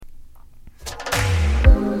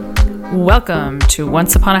Welcome to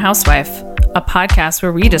Once Upon a Housewife, a podcast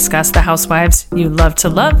where we discuss the housewives you love to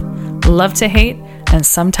love to hate, and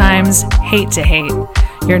sometimes hate to hate.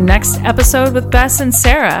 Your next episode with Bess and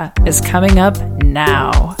Sarah is coming up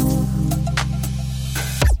now.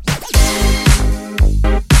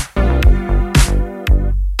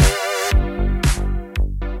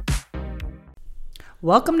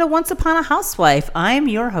 Welcome to Once Upon a Housewife. I'm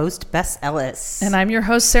your host, Bess Ellis. And I'm your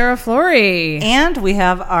host, Sarah Flory. And we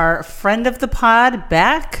have our friend of the pod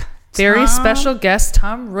back. Very special guest,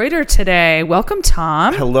 Tom Reutter, today. Welcome,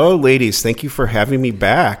 Tom. Hello, ladies. Thank you for having me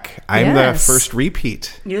back. I'm the first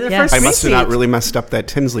repeat. You're the first repeat. I must have not really messed up that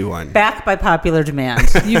Tinsley one. Back by popular demand.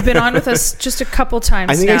 You've been on with us just a couple times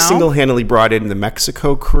now. I think I single-handedly brought in the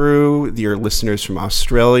Mexico crew, your listeners from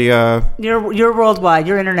Australia. You're worldwide.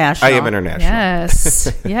 You're international. I am international.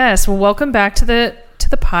 Yes. Yes. Well, welcome back to the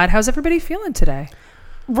pod. How's everybody feeling today?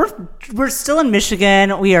 We're still in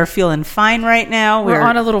Michigan. We are feeling fine right now. We're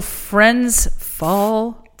on a little Friends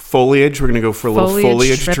fall foliage. We're going to go for a little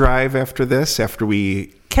foliage trip. drive after this, after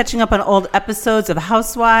we... Catching up on old episodes of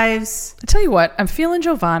Housewives. I tell you what, I'm feeling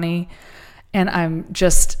Giovanni, and I'm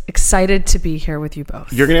just excited to be here with you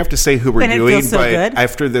both. You're going to have to say who we're And it doing, feels so but good.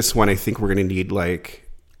 after this one, I think we're going to need like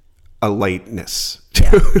a lightness.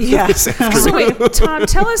 Yeah. So wait, Tom,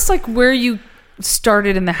 tell us like where you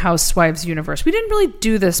started in the Housewives universe. We didn't really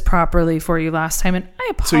do this properly for you last time, and I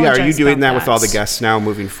apologize. So yeah, are you doing about that with all the guests now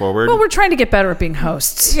moving forward? Well, we're trying to get better at being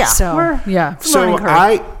hosts. Yeah, So So all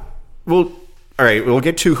right, we'll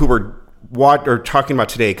get to who we're talking about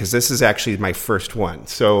today, because this is actually my first one.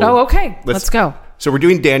 So okay. Let's go. So we're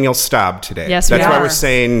doing Danielle Staub today. Yes, That's we why are. we're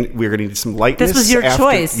saying we're going to need some lightness. This was your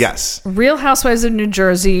choice. Yes. Real Housewives of New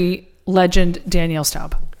Jersey legend Danielle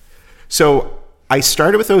Staub. So I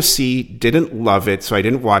started with OC, didn't love it, so I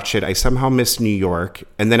didn't watch it. I somehow missed New York.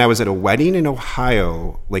 And then I was at a wedding in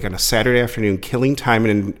Ohio, like on a Saturday afternoon, killing time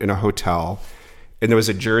in a hotel. And there was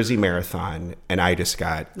a Jersey marathon, and I just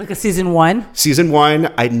got... Like a season one? Season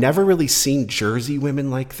one, I'd never really seen Jersey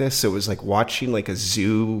women like this. So it was like watching like a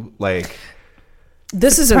zoo, like...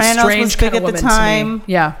 This is a Sopranos strange was kind big of at the woman time. to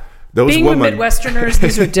me. Yeah. Those Being women, with Midwesterners,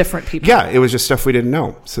 these are different people. Yeah, it was just stuff we didn't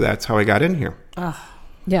know. So that's how I got in here.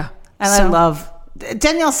 Yeah. And I love...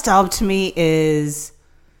 Danielle Staub to me is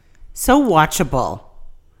so watchable.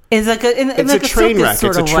 It's like It's a train wreck.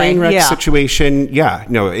 It's a train wreck situation. Yeah,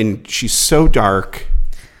 no, and she's so dark.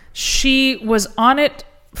 She was on it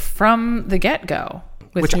from the get-go.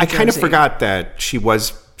 Which I kind of forgot that she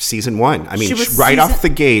was season one. I mean, right off the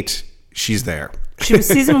gate, she's there. She was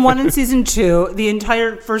season one and season two. The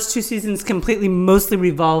entire first two seasons mostly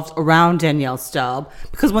revolved around Danielle Staub,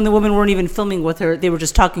 because when the women weren't even filming with her, they were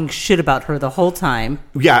just talking shit about her the whole time.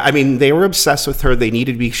 Yeah, I mean, they were obsessed with her. They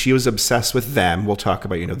needed to be. She was obsessed with them. We'll talk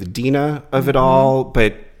about, the Dina of it all,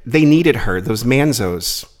 but they needed her. Those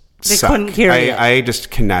Manzos suck. Couldn't hear it. I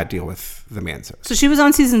just cannot deal with the Manzos. So she was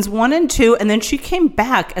on seasons 1 and 2, and then she came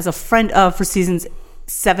back as a friend of for seasons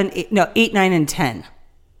 8, 9, and 10.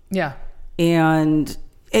 Yeah. And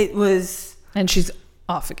it was... And she's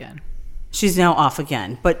off again. She's now off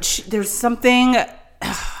again. But there's something...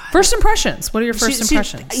 First impressions. What are your first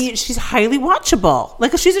impressions? She's highly watchable.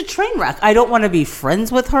 Like, she's a train wreck. I don't want to be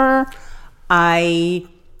friends with her.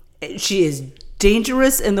 She is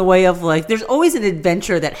dangerous in the way of, like, there's always an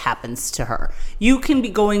adventure that happens to her. You can be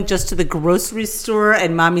going just to the grocery store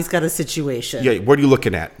and mommy's got a situation. Yeah, what are you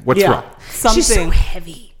looking at? What's wrong? Something. She's so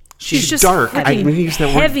heavy. She's just dark. heavy. I mean, use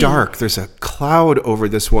that word dark. There's a cloud over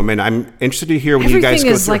this woman. I'm interested to hear when Everything you guys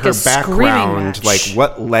go through like her background, match. like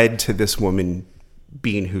what led to this woman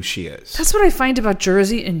being who she is. That's what I find about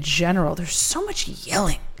Jersey in general. There's so much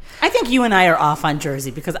yelling. I think you and I are off on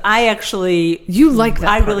Jersey because You like that.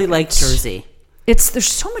 I really like Jersey. There's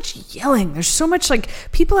so much yelling. There's so much, like,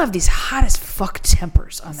 people have these hot as fuck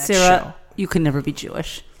tempers on that Sarah, you could never be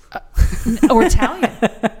Jewish. Or Italian.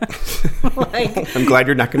 I'm glad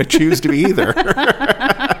you're not going to choose to be either.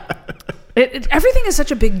 Everything is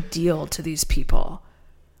such a big deal to these people.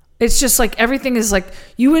 It's just like everything is like,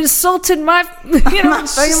 you insulted my family.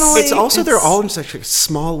 It's also they're all in such a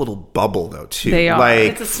small little bubble though too. They are.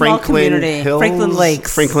 Like it's a small Franklin community. Hills, Franklin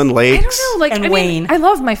Lakes. I don't know, like, and I Wayne. mean, I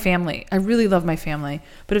love my family. I really love my family.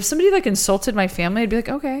 But if somebody like insulted my family, I'd be like,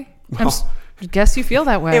 okay. guess you feel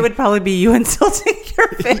that way. It would probably be you insulting your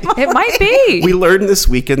family. It might be. We learned this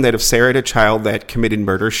weekend that if Sarah had a child that committed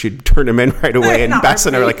murder, she'd turn him in right away. And Bess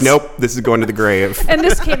and I are like, nope, this is going to the grave. And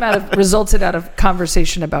this resulted out of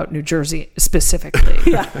conversation about New Jersey specifically.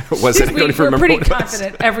 Yeah. We're pretty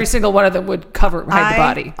confident every single one of them would cover it behind the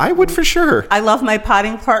body. I would for sure. I love my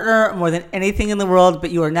potting partner more than anything in the world,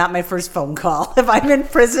 but you are not my first phone call. If I'm in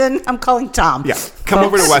prison, I'm calling Tom. Yeah, come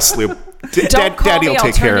over to West Loop. me, Daddy will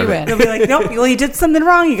take care of it. He'll be like, nope, well, you did something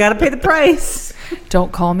wrong. You got to pay the price.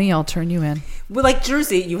 Don't call me. I'll turn you in. Well, like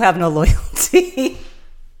Jersey, you have no loyalty.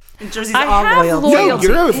 Jersey's I all have loyalty.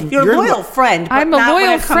 loyalty. You're a loyal friend. But I'm a not when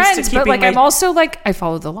loyal it comes to friend, but keeping I'm also I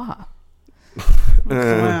follow the law.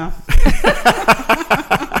 Wow.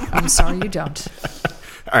 I'm sorry you don't.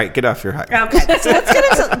 All right, get off your high. Okay, so let's get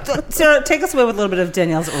into Sarah. Take us away with a little bit of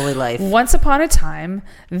Danielle's early life. Once upon a time,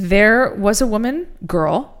 there was a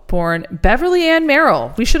girl born Beverly Ann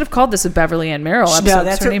Merrill. We should have called this a Beverly Ann Merrill episode. No,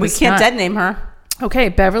 that's her. We can't dead name her. Okay,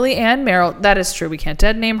 Beverly Ann Merrill. That is true. We can't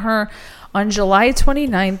dead name her. On July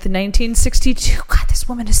 29th, 1962. God, this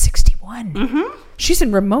woman is 61. Mm-hmm. She's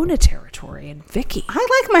in Ramona territory in Vicky.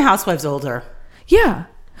 I like my housewives older. Yeah.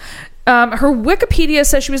 Her Wikipedia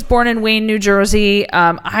says she was born in Wayne, New Jersey.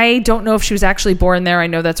 I don't know if she was actually born there. I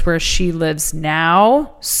know that's where she lives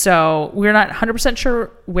now. So we're not 100%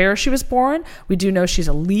 sure where she was born. We do know she's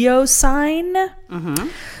a Leo sign. Mm-hmm.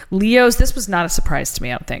 Leos, this was not a surprise to me,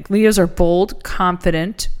 I don't think. Leos are bold,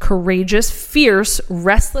 confident, courageous, fierce,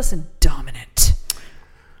 restless, and dominant.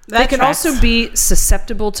 They can also be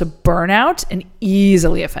susceptible to burnout and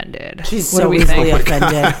easily offended. She's so easily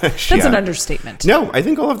offended. That's an understatement. No, I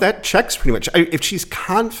think all of that checks pretty much. If she's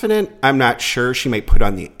confident, I'm not sure. She might put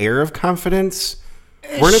on the air of confidence.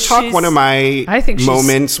 We're going to talk one of my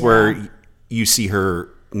moments where you see her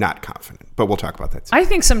not confident, but we'll talk about that soon. I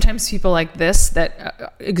think sometimes people like this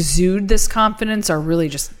that exude this confidence are really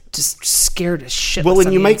just scared as shit. Well,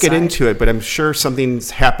 and you might get into it, but I'm sure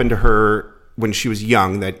something's happened to her when she was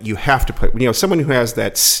young that you have to put, someone who has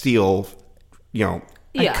that steel,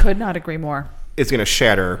 I could not agree more. It's going to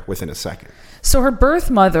shatter within a second. So her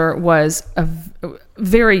birth mother was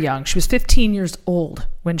very young. She was 15 years old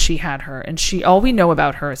when she had her. And all we know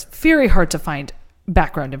about her is very hard to find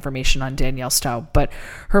background information on Danielle Staub. But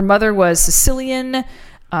her mother was Sicilian,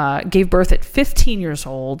 gave birth at 15 years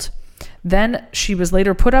old. Then she was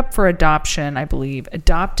later put up for adoption, I believe,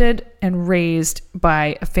 adopted and raised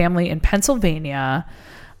by a family in Pennsylvania.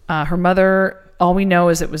 Her mother, all we know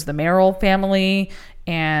is it was the Merrill family,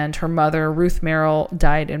 and her mother, Ruth Merrill,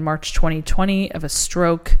 died in March 2020 of a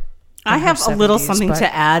stroke. I have a little something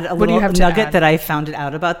to add, a little nugget that I found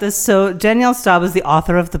out about this. So Danielle Staub is the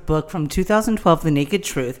author of the book from 2012, The Naked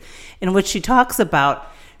Truth, in which she talks about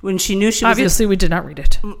when she knew she was... Obviously, we did not read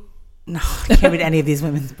it. No, I can't read any of these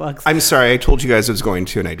women's books. I'm sorry, I told you guys I was going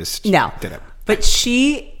to, and I just did it. But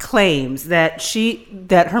she claims that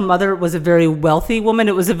her mother was a very wealthy woman.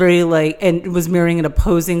 It was a very and was marrying an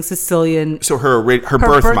opposing Sicilian. So her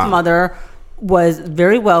birth mother was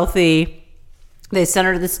very wealthy. They sent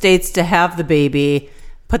her to the States to have the baby,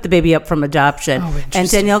 put the baby up from adoption. And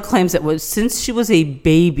Danielle claims that since she was a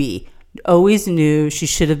baby, always knew she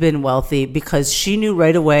should have been wealthy because she knew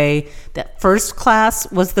right away that first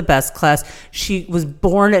class was the best class. She was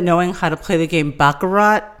born at knowing how to play the game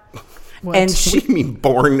Baccarat. What? And what do you mean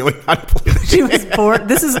born knowing how to play the game? She was born.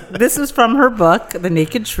 This is from her book, The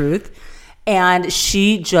Naked Truth. And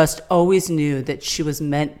she just always knew that she was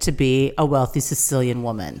meant to be a wealthy Sicilian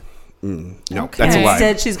woman. No, that's a lie.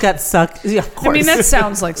 Instead, she's got sucked. Yeah, of course. I mean, that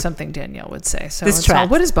sounds like something Danielle would say. So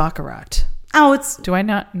what is Baccarat? Do I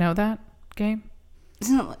not know that game?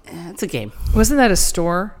 It's a game. Wasn't that a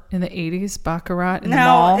store in the 80s, Baccarat, in the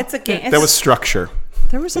mall? No, it's a game. That was Structure.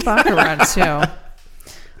 There was a Baccarat, too.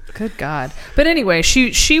 Good God. But anyway, it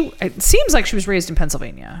seems like she was raised in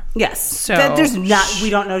Pennsylvania. Yes. So we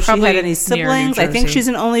don't know if she had any siblings. I think she's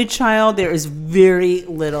an only child. There is very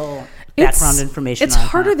little background information. It's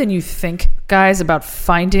harder than you think, guys, about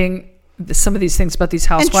finding some of these things about these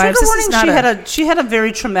housewives. And trigger warning, she had a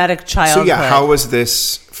very traumatic childhood. So how was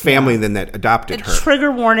this family then that adopted her?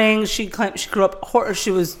 Trigger warning, she claimed she grew up,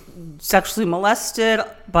 she was sexually molested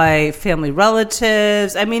by family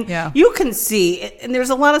relatives. I mean, you can see, and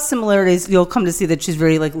there's a lot of similarities. You'll come to see that she's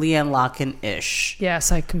very like Leanne Locken-ish.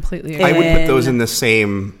 Yes, I completely agree. I would put those in the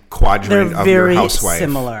same quadrant of your housewife. They're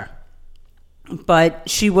very similar. But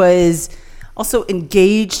she was also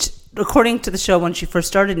engaged, according to the show, when she first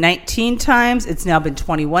started, 19 times. It's now been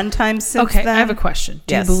 21 times since then. I have a question.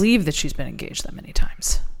 Do you believe that she's been engaged that many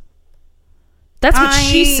times? That's what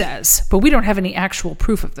she says, but we don't have any actual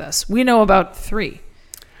proof of this. We know about 3.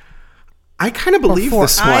 I kind of believe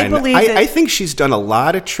this one. I think she's done a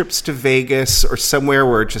lot of trips to Vegas or somewhere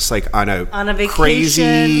where it's just like on a vacation.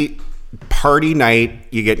 Crazy party night,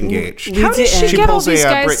 you get engaged. How does she get all these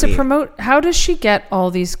guys to promote? How does she get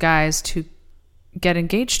all these guys to get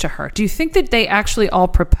engaged to her? Do you think that they actually all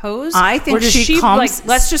propose? I think or she comes like,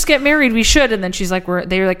 let's just get married. We should, and then she's like,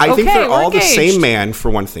 they're like, okay, I think they're all engaged. The same man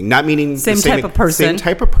for one thing. Not meaning same type of person. Same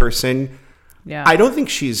type of person. Yeah. I don't think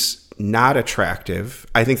she's not attractive.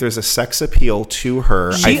 I think there's a sex appeal to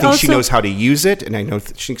her. I think she knows how to use it, and I know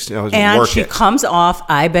that she knows how to work it. And she comes off,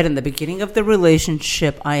 I bet in the beginning of the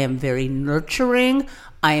relationship, I am very nurturing.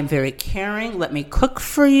 I am very caring. Let me cook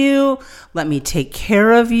for you. Let me take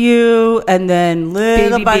care of you. And then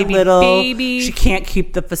little by little, she can't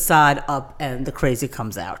keep the facade up and the crazy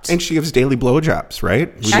comes out. And she gives daily blowjobs,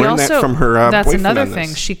 right? We learned that from her that's boyfriend another on thing.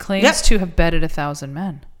 this. She claims to have bedded 1,000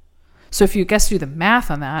 men. So if you do the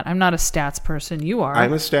math on that, I'm not a stats person. You are.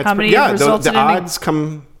 I'm a stats person. How many the odds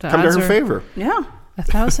come to her favor. Yeah.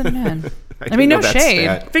 1,000 men. I mean, no shade.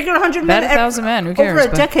 Stat. Figure 100 men. 1,000 men. Who cares?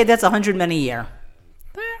 Over a decade, that's 100 men a year.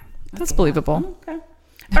 That's believable. Okay.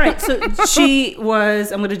 All right. So she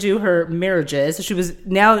was, I'm going to do her marriages. So she was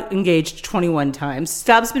now engaged 21 times.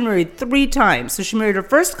 Staub's been married 3 times. So she married her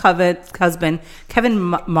first husband, Kevin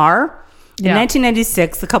Marr, in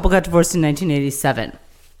 1996. The couple got divorced in 1987.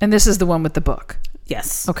 And this is the one with the book.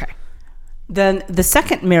 Yes. Okay. Then the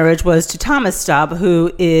second marriage was to Thomas Staub,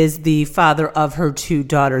 who is the father of her 2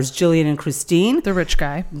 daughters, Jillian and Christine. The rich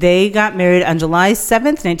guy. They got married on July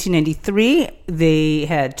 7th, 1993. They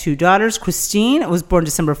had 2 daughters. Christine was born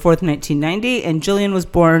December 4th, 1990, and Jillian was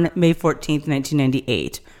born May 14th,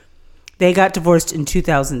 1998. They got divorced in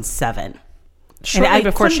 2007. Shortly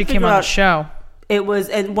before she came on the show. It was,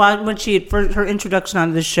 and when she had her introduction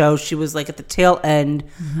on the show, she was like at the tail end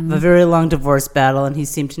of a very long divorce battle, and he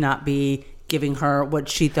seemed to not be giving her what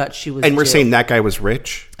she thought she was. And we're saying that guy was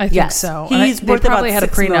rich? I think so. He's worth about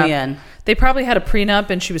 $6 million. They probably had a prenup,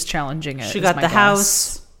 and she was challenging it. She got the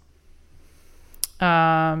house.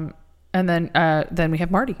 And then we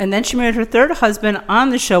have Marty. And then she married her third husband on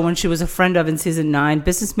the show when she was a friend of in season 9,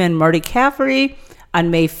 businessman Marty Caffery,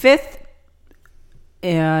 on May 5th.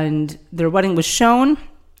 And their wedding was shown.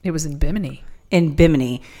 It was in Bimini.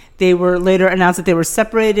 They were later announced that they were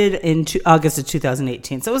separated in August of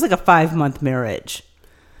 2018. So it was like a 5-month marriage.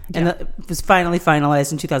 And it was finally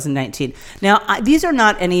finalized in 2019. Now, these are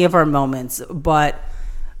not any of our moments, but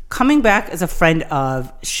coming back as a friend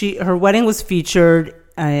of, her wedding was featured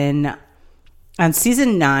on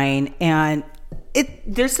season 9, and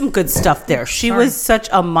there's some good stuff there. She was such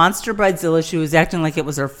a monster bridezilla. She was acting like it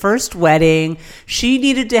was her first wedding. She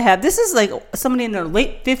needed to have, this is like somebody in their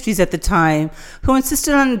late 50s at the time who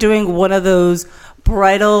insisted on doing one of those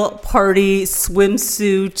bridal party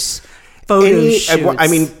swimsuit photo shoots. I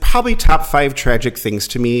mean, probably top 5 tragic things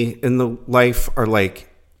to me in the life are like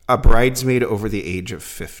a bridesmaid over the age of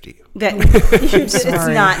 50. It's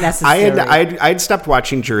not necessary. I'd stopped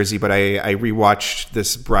watching Jersey, but I rewatched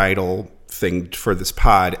this bridal thing for this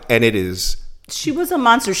pod, and it is. She was a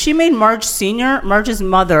monster. She made Marge's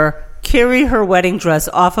mother, carry her wedding dress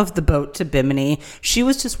off of the boat to Bimini. She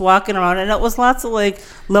was just walking around, and it was lots of like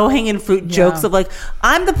low-hanging fruit jokes of like,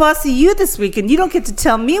 I'm the boss of you this week, and you don't get to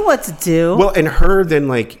tell me what to do. Well, and her then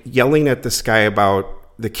like yelling at this guy about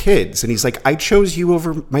the kids, and he's like, I chose you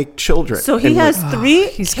over my children. So he has 3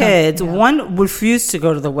 kids. One refused to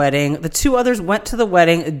go to the wedding. The 2 others went to the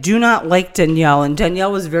wedding, do not like Danielle, and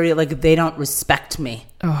Danielle was very like, they don't respect me.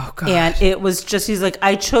 Oh God. And it was just, he's like,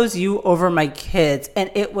 I chose you over my kids,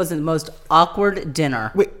 and it was the most awkward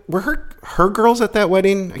dinner. Wait, were her girls at that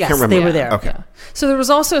wedding? I yes, can't remember. They were there. Okay. Yeah. So there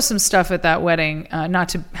was also some stuff at that wedding, not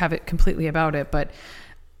to have it completely about it, but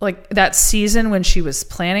like that season when she was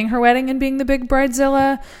planning her wedding and being the big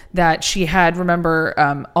bridezilla, that she had, remember,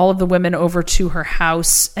 all of the women over to her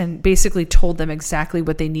house and basically told them exactly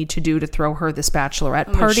what they need to do to throw her this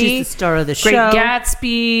bachelorette party. She's the star of the Great show.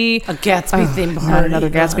 Gatsby. A Gatsby theme party. Not another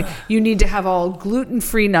Gatsby. You need to have all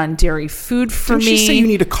gluten-free, non-dairy food for Didn't me. she say you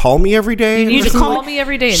need to call me every day? You need to call me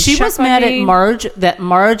every day and she check was on mad me. at Marge that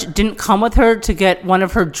Marge didn't come with her to get one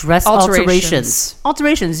of her dress alterations.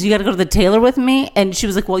 You got to go to the tailor with me. And she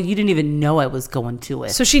was like, well, you didn't even know I was going to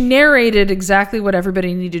it. So she narrated exactly what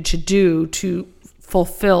everybody needed to do to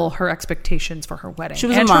fulfill her expectations for her wedding. She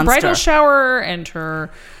was and a monster. Her bridal shower and her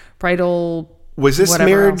bridal. Was this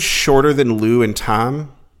marriage shorter than Lou and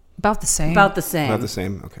Tom? About the same. About the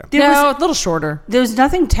same. Okay. A little shorter. There's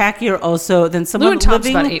nothing tackier also than someone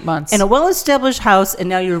living about 8 months. in a well-established house, and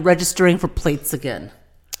now you're registering for plates again.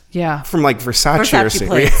 Yeah. From like Versace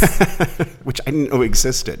plates. which I didn't know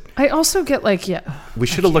existed. I also get like, we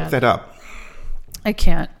should have looked that up. I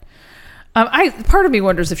can't. Part of me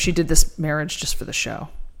wonders if she did this marriage just for the show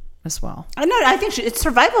as well. I think it's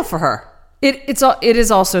survival for her. It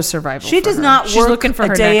is also survival. She for does her. not She's work looking for a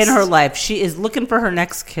her day next, in her life. She is looking for her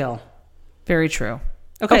next kill. Very true.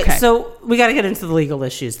 Okay, so we got to get into the legal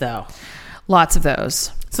issues, though. Lots of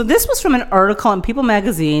those. So this was from an article in People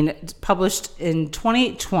magazine published in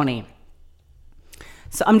 2020.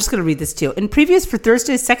 So I'm just going to read this to you. In previews for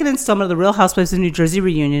Thursday's second installment of the Real Housewives of New Jersey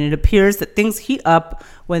reunion, it appears that things heat up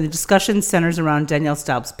when the discussion centers around Danielle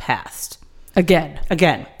Staub's past. Again.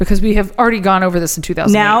 Because we have already gone over this in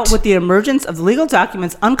 2008. Now, with the emergence of legal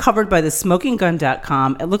documents uncovered by the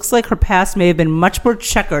smokinggun.com, it looks like her past may have been much more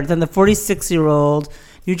checkered than the 46-year-old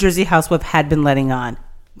New Jersey housewife had been letting on.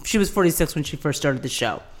 She was 46 when she first started the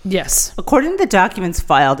show. Yes. According to the documents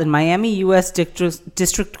filed in Miami U.S.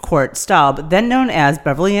 District Court, Staub, then known as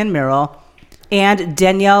Beverly Ann Merrill, and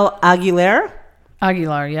Danielle Aguilar,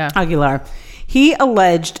 he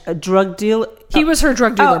alleged a drug deal. He was her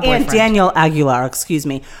drug dealer boyfriend. And Danielle Aguilar,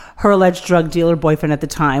 her alleged drug dealer boyfriend at the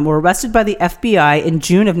time, were arrested by the FBI in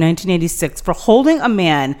June of 1986 for holding a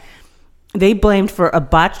man they blamed for a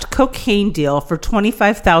botched cocaine deal for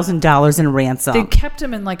 $25,000 in ransom. They kept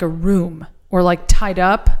him in like a room or like tied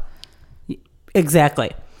up.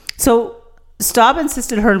 Exactly. So Staub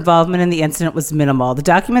insisted her involvement in the incident was minimal. The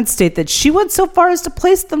documents state that she went so far as to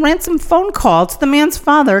place the ransom phone call to the man's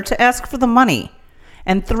father to ask for the money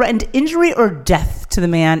and threatened injury or death to the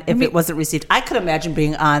man if it wasn't received. I could imagine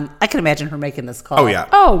her making this call. Oh, yeah.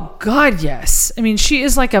 Oh, God, yes. I mean, she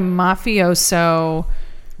is like a mafioso...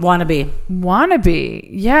 Wannabe.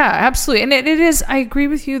 Yeah, absolutely. And it is, I agree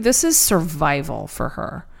with you, this is survival for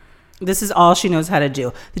her. This is all she knows how to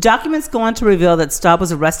do. The documents go on to reveal that Staub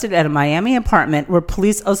was arrested at a Miami apartment where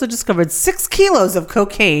police also discovered 6 kilos of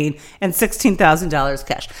cocaine and $16,000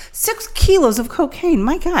 cash. 6 kilos of cocaine,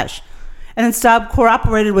 my gosh. And then Staub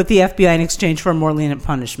cooperated with the FBI in exchange for a more lenient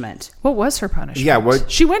punishment. What was her punishment? Yeah,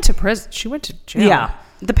 she went to prison. She went to jail. Yeah.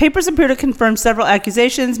 The papers appear to confirm several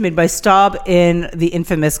accusations made by Staub in the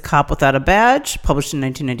infamous Cop Without a Badge, published in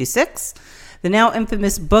 1996. The now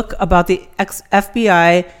infamous book about the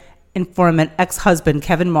ex-FBI informant ex-husband,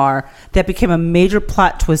 Kevin Marr, that became a major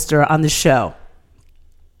plot twister on the show.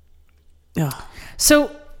 Ugh.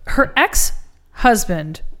 So her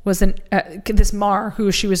ex-husband was this Marr,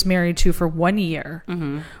 who she was married to for 1 year,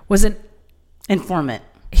 was an informant.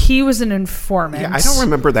 He was an informant. Yeah, I don't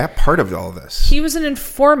remember that part of all of this. He was an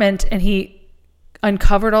informant, and he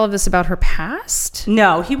uncovered all of this about her past?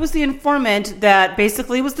 No, he was the informant that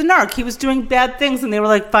basically was the narc. He was doing bad things, and they were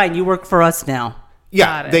like, fine, you work for us now.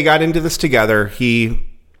 Yeah, they got into this together. He,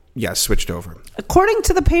 switched over. According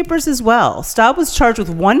to the papers as well, Staub was charged with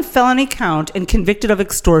 1 felony count and convicted of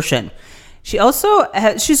extortion. She also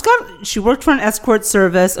she worked for an escort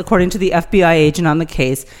service, according to the FBI agent on the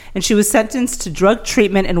case, and she was sentenced to drug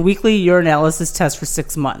treatment and weekly urinalysis tests for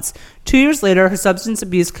 6 months. 2 years later, her substance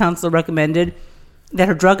abuse counselor recommended that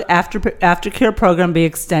her drug aftercare program be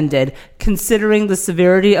extended, considering the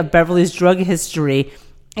severity of Beverly's drug history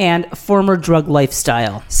and former drug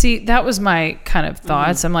lifestyle. See, that was my kind of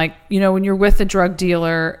thoughts. I'm like, when you're with a drug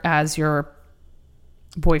dealer as your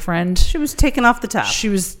boyfriend, she was taken off the top.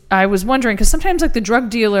 I was wondering, because sometimes like the drug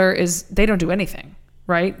dealer they don't do anything,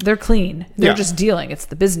 right? They're clean. They're just dealing. It's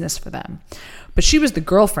the business for them. But she was the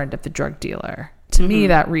girlfriend of the drug dealer. To me,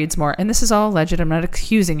 that reads more, and this is all alleged. I'm not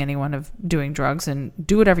accusing anyone of doing drugs, and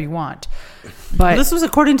do whatever you want. But this was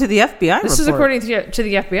according to the FBI. This was according to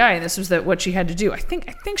the FBI, and this was what she had to do. I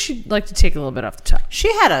think she'd like to take a little bit off the top.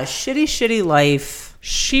 She had a shitty life.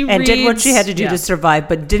 Did did what she had to do to survive,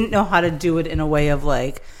 but didn't know how to do it in a way of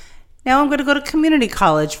like, now I'm going to go to community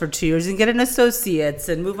college for 2 years and get an associate's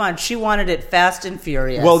and move on. She wanted it fast and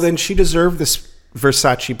furious. Well, then she deserved this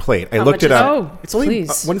Versace plate. I looked it up. It's only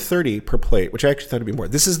 $130 per plate, which I actually thought it'd be more.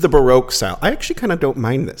 This is the Baroque style. I actually kind of don't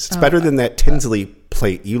mind this. It's better than that Tinsley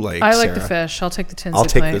plate you like. I like Sarah. the fish. I'll take the Tinsley I'll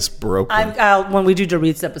take plate. This Baroque. When we do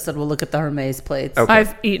Dorit's episode, we'll look at the Hermes plates. Okay.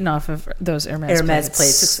 I've eaten off of those Hermes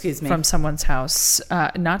plates. Excuse me, from someone's house.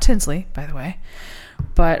 Not Tinsley, by the way.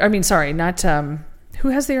 But not who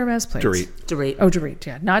has the Hermes plates? Dorit. Oh, Dorit.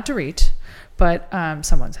 Yeah, not Dorit, but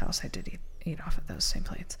someone's house. I did eat off of those same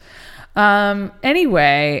plates.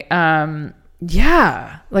 Anyway,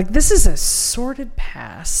 like this is a sordid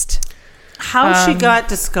past. How she got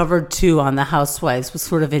discovered too on the Housewives was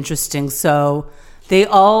sort of interesting. So they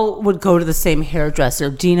all would go to the same hairdresser,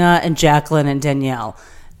 Dina and Jacqueline and Danielle,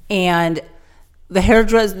 and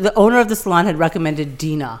the owner of the salon had recommended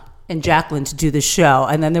Dina and Jacqueline to do the show.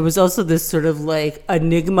 And then there was also this sort of like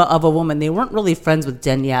enigma of a woman. They weren't really friends with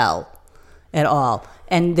Danielle at all.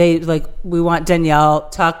 And they we want Danielle,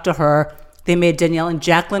 talk to her. they made Danielle and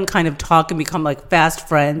Jacqueline kind of talk and become like fast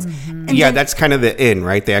friends. And that's kind of the in,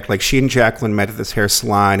 right? They act like she and Jacqueline met at this hair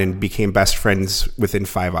salon and became best friends within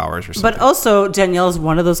 5 hours or something. But also Danielle is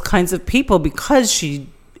one of those kinds of people because she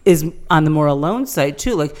is on the more alone side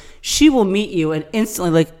too. Like she will meet you and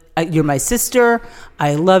instantly like, you're my sister.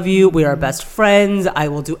 I love you. We are best friends. I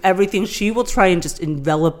will do everything. She will try and just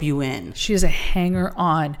envelop you in. She is a hanger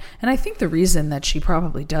on. And I think the reason that she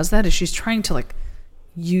probably does that is she's trying to like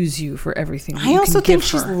use you for everything. I also think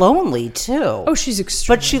she's lonely too. Oh, she's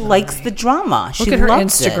extremely But she lonely. likes the drama. Look at her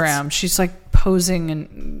Instagram. She's like posing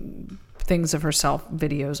and things of herself,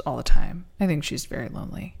 videos all the time. I think she's very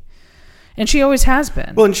lonely. And she always has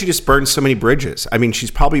been. Well, and she just burned so many bridges. I mean, she's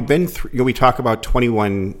probably been through, we talk about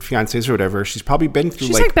 21 fiancés or whatever. She's probably been through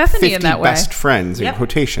like Bethany 50 in that way. best friends in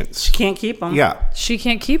quotations. She can't keep them. Yeah. She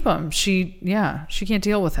can't keep them. She can't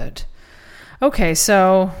deal with it. Okay,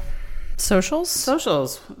 so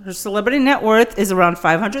socials. Her celebrity net worth is around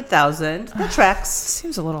 500,000. That tracks.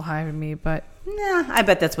 Seems a little high to me, but Nah, I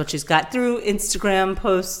bet that's what she's got through Instagram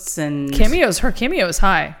posts and cameos. Her cameo is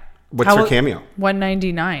high. What's her cameo?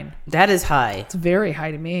 $199. That is high. It's very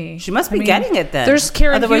high to me. She must be getting it then. There's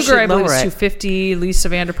Karen Otherwise Huger, I she'd believe, lower is it. $250. Lisa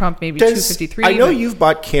Vanderpump, maybe $253. I know you've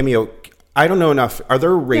bought cameo. I don't know enough. Are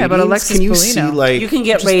there ratings? but Alexis can you Polino. see like You can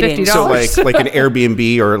get Just ratings. $50. so like an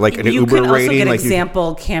Airbnb or like an You Uber can also rating? get Like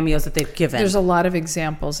example cameos that they've given. There's a lot of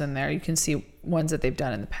examples in there. You can see ones that they've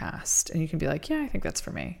done in the past, and you can be like, yeah, I think that's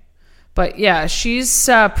for me. But yeah, she's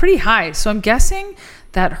pretty high. So I'm guessing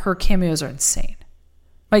that her cameos are insane.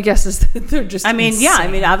 My guess is that they're just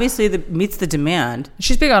insane. Obviously meets the demand.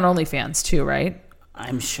 She's big on OnlyFans too, right?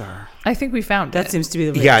 I'm sure. I think we found That it. seems to be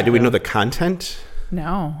the way yeah. to Do we go. know the content?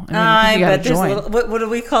 No. I you bet gotta there's a join. little. What do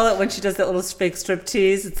we call it when she does that little fake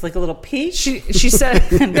striptease? It's like a little peach. She said,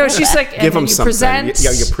 no, she's like, and Give then them you something. present.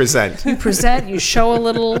 You present. You present, you show a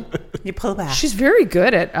little. You pull back. She's very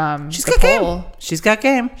good at She's the got poll. game. She's got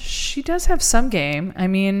game. She does have some game. I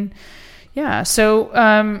mean, yeah. So,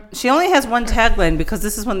 She only has one tagline because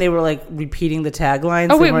this is when they were like repeating the taglines.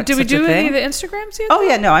 oh They wait, weren't did we such a do any of thing. the Instagrams yet? Oh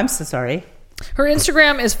yeah, no, I'm so sorry. Her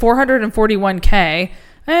Instagram is 441K.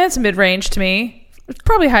 It's mid-range to me. It's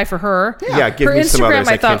probably high for her. Yeah, give her me some others.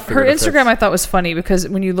 I can't her figure it out if Instagram that's- I thought was funny because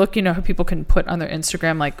when you look, how people can put on their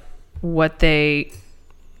Instagram like what their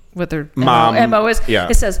Mom. MO is. Yeah.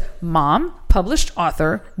 It says mom, published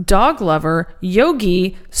author, dog lover,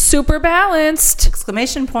 yogi, super balanced.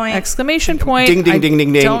 Exclamation point. Exclamation point. Ding, ding, I ding,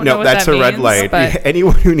 ding, ding. don't know No, what that's that a red means, light. but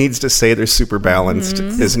Anyone who needs to say they're super balanced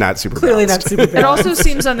is not super Clearly balanced. not super balanced. It also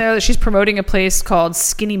seems on there that she's promoting a place called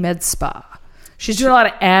Skinny Med Spa. She's doing a lot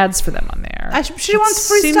of ads for them on there. She wants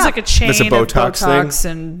free Seems stuff. like a chain That's a of Botox Botox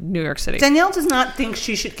in New York City. Danielle does not think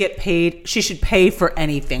she should get paid. She should pay for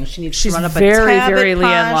anything. She needs She's to run up very, a tab very at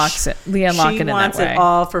Leanne Posh. Locken She in that wants way. it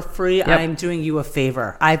all for free. Yep. I'm doing you a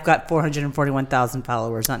favor. I've got 441,000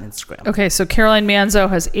 followers on Instagram. Okay, so Caroline Manzo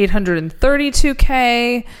has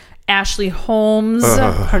 832K. Ashley Holmes,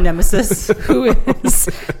 Her nemesis. who is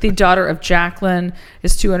the daughter of Jacqueline,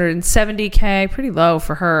 is 270K. Pretty low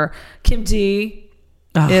for her. Kim D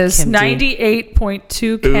is Kim D.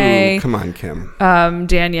 98.2K. Ooh, come on, Kim.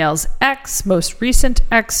 Danielle's ex, most recent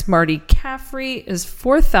ex, Marty Caffrey, is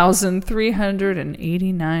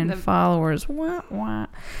 4,389 followers. Wah, wah.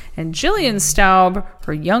 And Jillian Staub,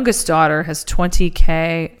 her youngest daughter, has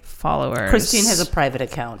 20K followers. Christine has a private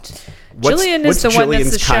account. Jillian is the one that's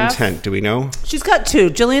Jillian's the chef. content? Do we know? She's got two.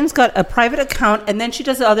 Jillian's got a private account, and then she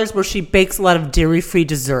does others where she bakes a lot of dairy-free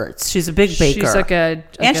desserts. She's a big baker. She's like and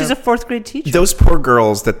she's a fourth grade teacher. Those poor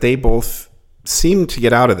girls that they both seem to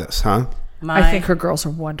get out of this, huh? I think her girls are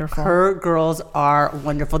wonderful. Her girls are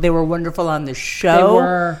wonderful. They were wonderful on the show. They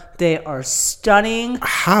were. They are stunning.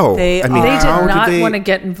 How? They They how did not they- want to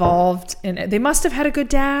get involved in it. They must have had a good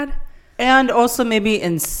dad. And also maybe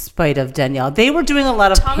in spite of Danielle. They were doing a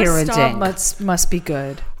lot of Thomas parenting. Staub must be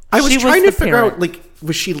good. I was She was trying to the figure parent. out, like,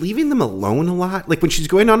 was she leaving them alone a lot? Like, when she's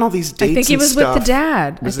going on all these dates I think he and was stuff, with the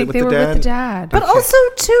dad. I was it think with they the were with the dad. But also,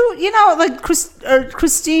 too, like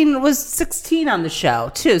Christine was 16 on the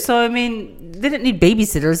show, too. So, I mean, they didn't need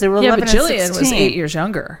babysitters. They were 11 yeah, but and Jillian 16. was 8 years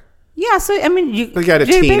younger. Yeah, so, I mean, you got a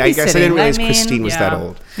you're teen. I guess I didn't realize babysitting. Christine was that yeah.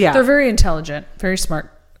 old. Yeah. They're very intelligent, very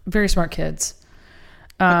smart kids.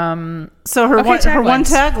 So her Okay, one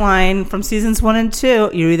taglines. tagline from seasons 1 and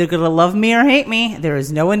 2: "You're either gonna love me or hate me. There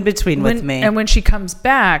is no in between with me." And when she comes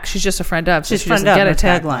back, she's just a friend of. So she's she friend doesn't up get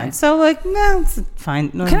her a tagline. So like, no, it's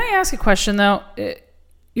fine. No. Can I ask a question though?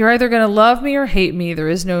 You're either going to love me or hate me. There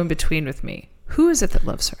is no in between with me. Who is it that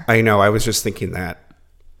loves her? I know. I was just thinking that.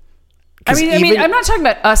 I 'Cause mean, even- I'm not talking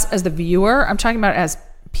about us as the viewer. I'm talking about as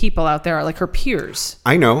people out there, like her peers.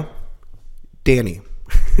 I know. Danny.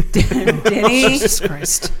 Danny Jesus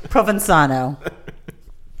Christ. Provenzano.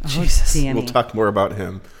 Jesus. Danny. We'll talk more about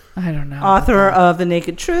him. I don't know. Author of The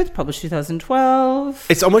Naked Truth, published 2012.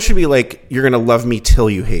 It's almost should be like, you're going to love me till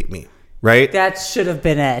you hate me, right? That should have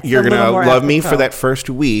been it. You're going to love me for apropos. that first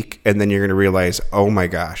week, and then you're going to realize, oh my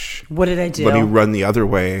gosh. What did I do? Let me run the other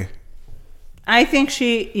way. I think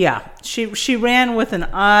she ran with an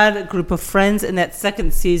odd group of friends in that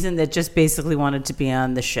second season that just basically wanted to be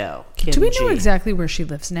on the show. Kim Do we know G. exactly where she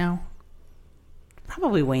lives now?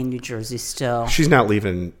 Probably Wayne, New Jersey still. She's not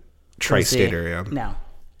leaving tri-state Jersey. area.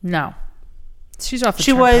 No. She's off the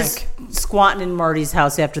She Turnpike. was squatting in Marty's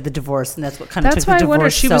house after the divorce, and that's what kind of That's took the why I wondered,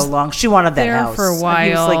 divorce she so was long. She wanted that there house for a And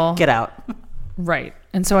he was while. like, get out. Right.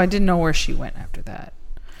 And so I didn't know where she went after that.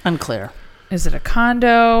 Unclear. Is it a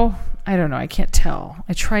condo? I don't know. I can't tell.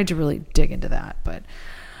 I tried to really dig into that. But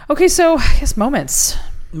okay, so I guess moments.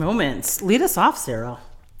 Lead us off, Sarah.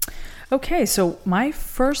 Okay, so my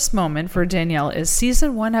first moment for Danielle is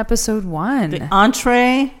season 1, episode 1. The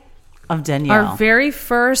entree of Danielle. Our very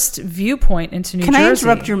first viewpoint into New Jersey. Can I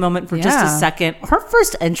interrupt your moment for just a second? Her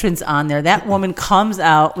first entrance on there, that woman comes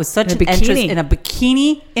out with such an entrance in a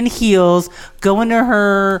bikini and heels, going to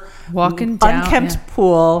her walking down, unkempt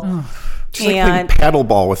pool. Oh. She's like playing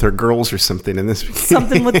paddleball with her girls or something in this.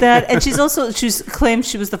 Something with that. And she's claimed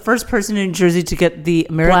she was the first person in New Jersey to get the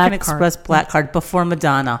American Express Black Card before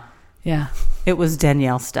Madonna. Yeah. It was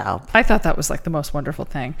Danielle Staub. I thought that was like the most wonderful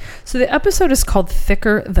thing. So the episode is called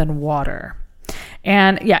Thicker Than Water.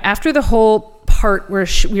 And yeah, after the whole part where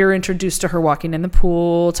we were introduced to her walking in the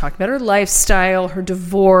pool, talking about her lifestyle, her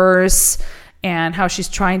divorce, and how she's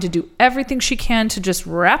trying to do everything she can to just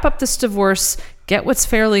wrap up this divorce, get what's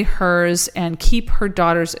fairly hers, and keep her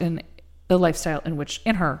daughters in the lifestyle in which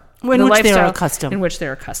they're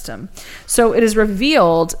accustomed. So it is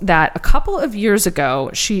revealed that a couple of years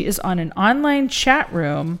ago, she is on an online chat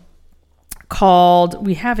room called,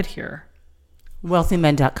 we have it here,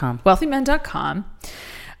 wealthymen.com.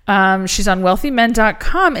 She's on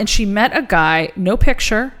wealthymen.com, and she met a guy, no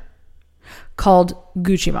picture, called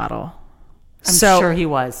Gucci Model. I'm sure he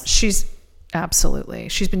was. She's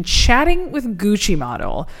been chatting with Gucci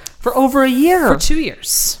Model for over a year. For 2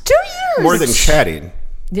 years. 2 years. More than chatting.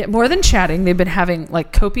 Yeah, more than chatting. They've been having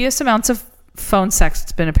like copious amounts of phone sex.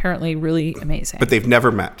 It's been apparently really amazing. But they've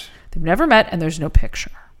never met. And there's no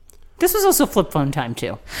picture. This was also flip phone time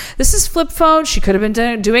too. This is flip phone. She could have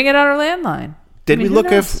been doing it on her landline. Did we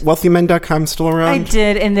look if wealthymen.com still around? I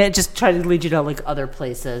did, and it just tried to lead you to like other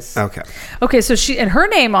places. Okay, so her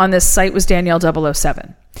name on this site was Danielle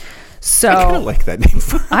 007. So I kind of like that name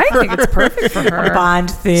for her. I think it's perfect for her. A Bond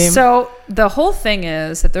theme. So the whole thing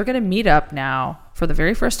is that they're going to meet up now for the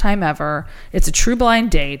very first time ever. It's a true blind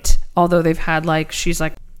date, although they've had she's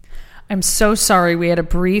like, I'm so sorry, we had a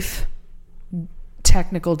brief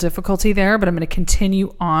technical difficulty there, but I'm going to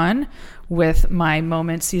continue on with my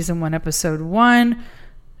moment, season 1, episode 1,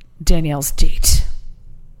 Danielle's date.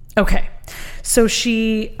 Okay, so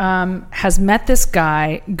she has met this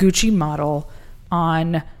guy, Gucci Model,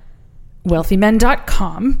 on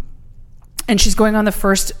wealthymen.com, and she's going on the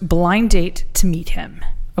first blind date to meet him.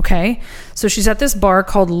 Okay, so she's at this bar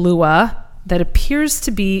called Lua that appears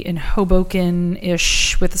to be in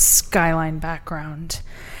Hoboken-ish with a skyline background.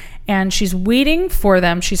 And she's waiting for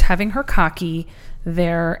them. She's having her cocky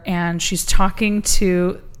there, and she's talking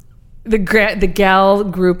to the gal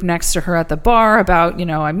group next to her at the bar about,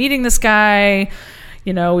 I'm meeting this guy,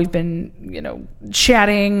 we've been,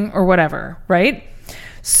 chatting or whatever, right?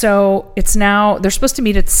 So it's now, they're supposed to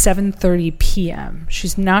meet at 7:30 p.m.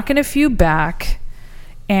 She's knocking a few back,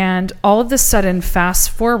 and all of a sudden,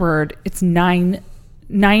 fast forward, it's 9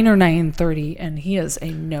 or 9:30, and he is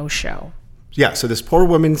a no-show. Yeah, so this poor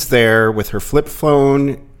woman's there with her flip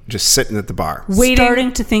phone, just sitting at the bar. Waiting,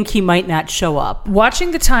 starting to think he might not show up.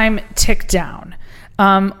 Watching the time tick down.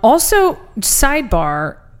 Also,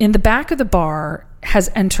 sidebar, in the back of the bar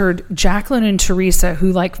has entered Jacqueline and Teresa,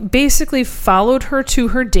 who basically followed her to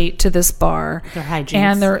her date to this bar. They're hijinks.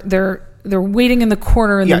 And they're waiting in the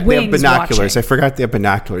corner in the wings. Yeah, they have binoculars. Watching. I forgot they have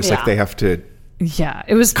binoculars. Yeah. They have to... Yeah,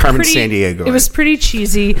 it was Carmen Sandiego. It was pretty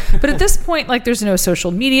cheesy, but at this point, there's no social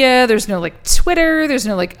media, there's no Twitter, there's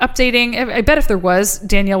no updating. I bet if there was,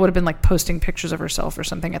 Danielle would have been posting pictures of herself or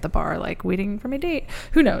something at the bar, waiting for my date.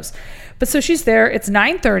 Who knows? But so she's there. It's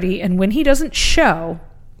 9:30, and when he doesn't show,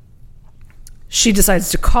 she decides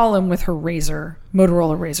to call him with her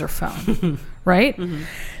Motorola Razr phone, right? Mm-hmm.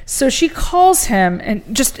 So she calls him and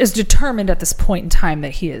just is determined at this point in time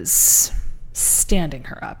that he is standing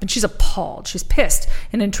her up, and she's appalled, she's pissed,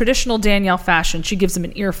 and in traditional Danielle fashion, she gives him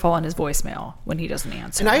an earful on his voicemail when he doesn't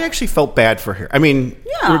answer. And I actually felt bad for her. I mean,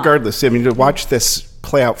 regardless, to watch this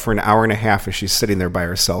play out for an hour and a half as she's sitting there by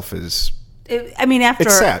herself is...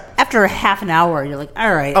 It's sad. After half an hour, you're like,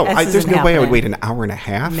 all right. There's no way I would wait an hour and a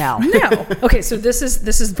half. No. Okay, so this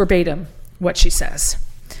is verbatim what she says.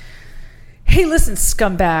 Hey, listen,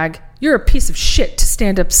 scumbag. You're a piece of shit to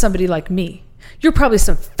stand up to somebody like me. You're probably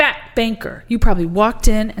some fat banker. You probably walked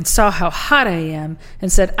in and saw how hot I am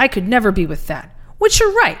and said I could never be with that. Which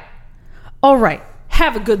you're right. All right,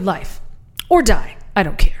 have a good life. Or die. I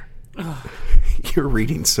don't care. You're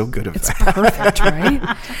reading so good of that. It's perfect,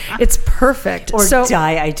 right? It's perfect. Or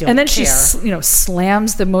die, I don't care. And then she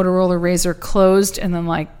slams the Motorola Razr closed and then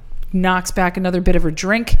like knocks back another bit of her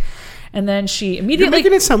drink. And then she immediately... You're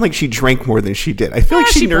making it sound like she drank more than she did. I feel like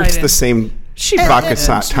she nursed the same vodka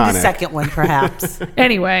tonic. The second one, perhaps.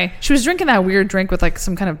 Anyway, she was drinking that weird drink with like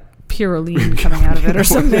some kind of pyrroline coming out of it or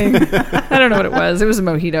something. I don't know what it was. It was a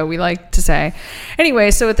mojito, we like to say.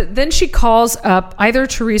 Anyway, so then she calls up either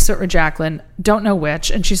Teresa or Jacqueline, don't know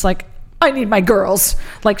which, and she's like, I need my girls.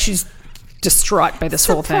 Like she's distraught by this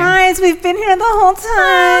whole thing. Surprise, we've been here the whole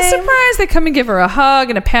time. Surprise, they come and give her a hug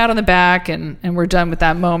and a pat on the back and we're done with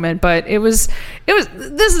that moment. But it was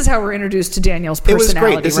this is how we're introduced to Danielle's personality. It was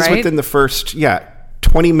great. This is within the first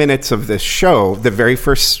 20 minutes of this show, the very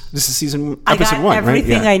first, this is season episode 1, right?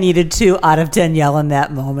 Everything I needed to out of Danielle in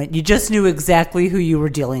that moment. You just knew exactly who you were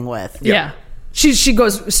dealing with. Yeah. She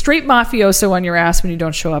goes straight mafioso on your ass when you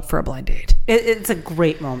don't show up for a blind date. It's a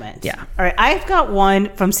great moment. Yeah. All right. I've got one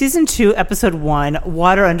from season 2, episode 1,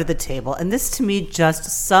 Water Under the Table. And this to me just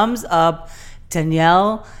sums up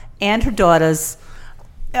Danielle and her daughters.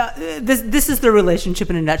 This is their relationship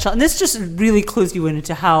in a nutshell. And this just really clues you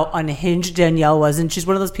into how unhinged Danielle was. And she's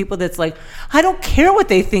one of those people that's like, I don't care what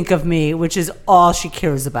they think of me, which is all she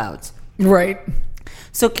cares about. Right.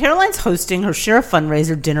 So Caroline's hosting her sheriff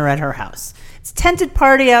fundraiser dinner at her house. It's a tented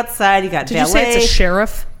party outside. You got Did valet. you say it's a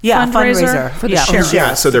sheriff fundraiser for the sheriff?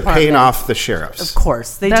 Yeah, so they're paying off the sheriffs. Of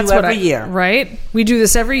course. They do every year. Right? We do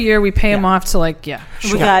this every year. We pay them off to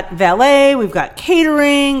We got valet. We've got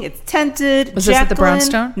catering. It's tented. Was this at the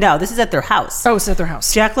Brownstone? No, this is at their house. Oh, it's at their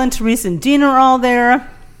house. Jacqueline, Teresa, and Dina are all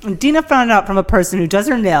there. And Dina found out from a person who does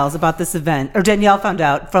her nails about this event, or Danielle found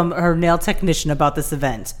out from her nail technician about this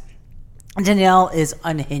event. Danielle is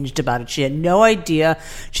unhinged about it. She had no idea.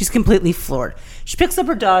 She's completely floored. She picks up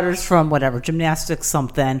her daughters from gymnastics,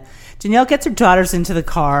 something. Danielle gets her daughters into the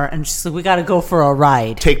car, and she's like, we got to go for a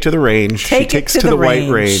ride. Take to the range. She takes to the White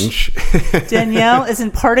Range. Danielle is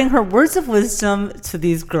imparting her words of wisdom to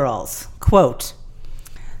these girls. Quote,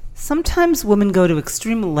 sometimes women go to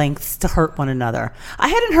extreme lengths to hurt one another. I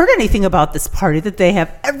hadn't heard anything about this party that they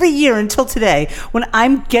have every year until today when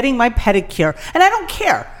I'm getting my pedicure, and I don't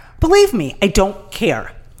care. Believe me, I don't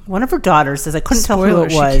care. One of her daughters says, I couldn't tell who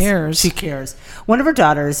it was. She cares. One of her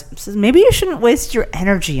daughters says, maybe you shouldn't waste your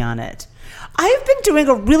energy on it. I've been doing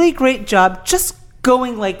a really great job just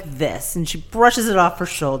going like this. And she brushes it off her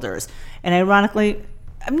shoulders. And ironically,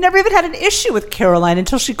 I've never even had an issue with Caroline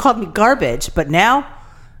until she called me garbage. But now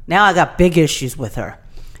I got big issues with her.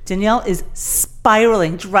 Danielle is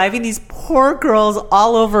spiraling, driving these poor girls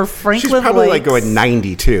all over Franklin She's probably Lakes. like going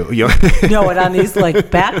 90 too. No, and on these like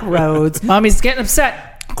back roads. Mommy's getting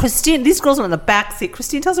upset. Christine, these girls are in the back seat.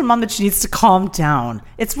 Christine tells her mom that she needs to calm down.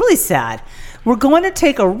 It's really sad. We're going to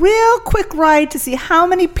take a real quick ride to see how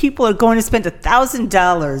many people are going to spend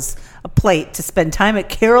 $1,000 a plate to spend time at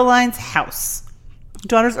Caroline's house.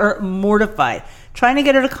 Daughters are mortified, trying to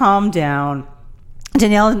get her to calm down.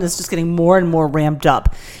 Danielle is just getting more and more ramped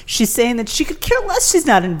up. She's saying that she could care less she's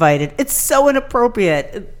not invited. It's so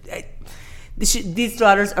inappropriate. These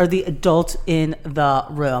daughters are the adult in the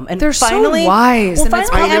room. And they're finally, so wise. Well, And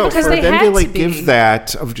it's I know, because for they them had to like to be. give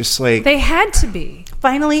that of just like... They had to be.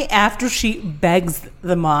 Finally, after she begs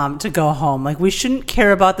the mom to go home, like, we shouldn't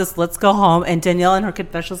care about this, let's go home. And Danielle in her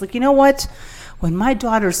confession is like, you know what? When my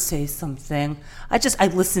daughters say something, I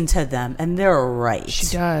listen to them, and they're right. She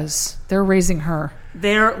does. They're raising her.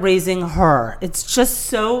 They're raising her. It's just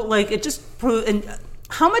so, like, it just proves, and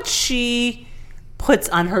how much she puts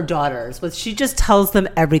on her daughters, but she just tells them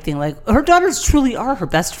everything. Like, her daughters truly are her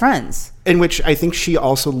best friends. In which I think she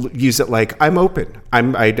also used it like, I'm open.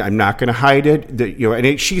 I'm not going to hide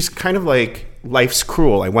it. She's kind of like, life's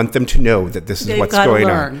cruel. I want them to know that this is what's going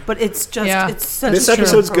on. But it's just, it's such This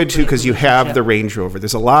episode's good too because you have the Range Rover.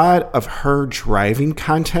 There's a lot of her driving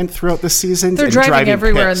content throughout the season. They're driving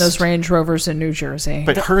everywhere in those Range Rovers in New Jersey.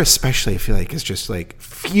 But her especially, I feel like, is just like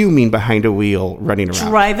fuming behind a wheel, running around.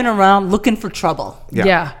 Driving around, looking for trouble.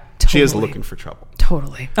 Yeah. She is looking for trouble.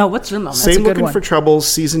 Totally. Oh, what's your moment? Same Looking for Trouble,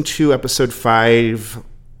 season 2, episode 5.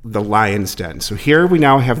 the lion's den. So here we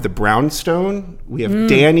now have the brownstone, we have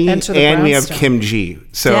Danny, and we have Kim G.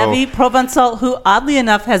 So Davy Provençal, who oddly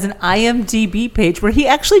enough has an IMDb page where he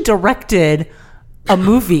actually directed a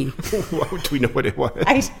movie. Do we know what it was?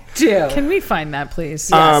 I do. Can we find that, please?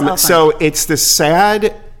 Yes, so it's the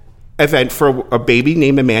sad event for a baby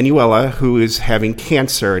named Emanuela who is having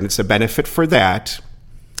cancer, and it's a benefit for that.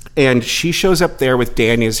 And she shows up there with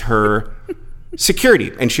Danny as her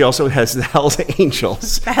security, and she also has the Hells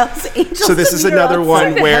Angels. The Hells Angels. So this is another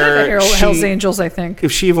one where Hells Angels, I think.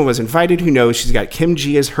 If she even was invited, who knows? She's got Kim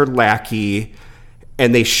G as her lackey,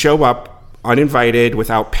 and they show up uninvited,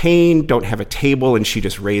 without paying, don't have a table, and she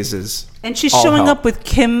just raises. And she's showing up with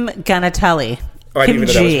Kim Ganatelli. Oh, I Kim didn't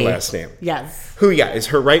even know G. that was her last name. Yes. Who, is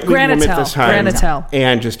her right-wing woman at this time. Granitel.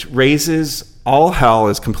 And just raises all hell,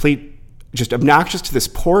 is complete, just obnoxious to this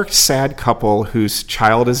poor, sad couple whose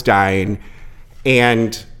child is dying.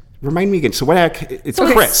 And remind me again. So what? It's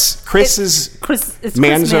Chris. Chris is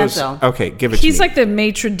Manzo's. Okay, give it to me. He's like the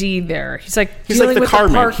maitre d' there. He's like dealing the with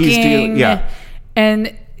carman. the parking. He's dealing,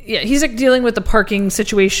 and he's like dealing with the parking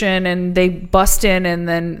situation. And they bust in, and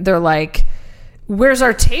then they're like, "Where's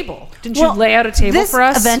our table? Didn't you lay out a table for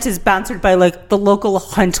us?" This event is sponsored by like the local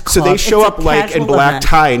hunt club. So they show up like in black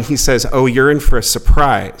tie, and he says, "Oh, you're in for a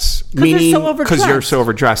surprise." Meaning because you're so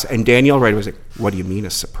overdressed. And Danielle Wright was like, "What do you mean a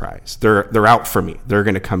surprise? They're out for me. They're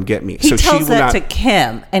going to come get me." He tells that to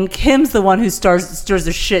Kim, and Kim's the one who stirs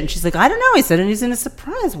the shit. And she's like, "I don't know." He said, "And he's in a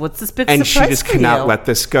surprise. What's this big surprise?" And she just cannot let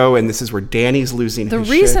this go. And this is where Danny's losing his shit.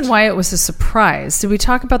 The reason why it was a surprise. Did we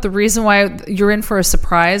talk about the reason why you're in for a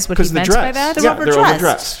surprise? What he meant by that? They're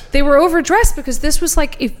overdressed. They were overdressed because this was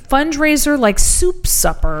like a fundraiser, like soup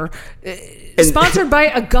supper, sponsored by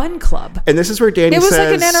a gun club. And this is where Danny says...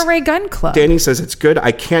 It was like an NRA gun club. Danny says, "It's good.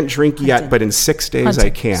 I can't drink yet, but in 6 days I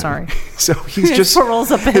can." Sorry. So he's just...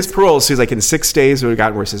 parole's up his parole. So he's like, in 6 days, we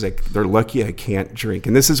got where he says, like, they're lucky I can't drink.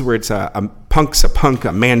 And this is where it's a punk's a punk, a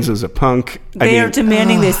Manzo's a punk. They are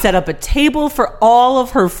demanding they set up a table for all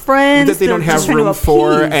of her friends. That they don't have room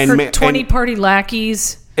for. And for 20 party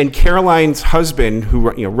lackeys. And Caroline's husband, who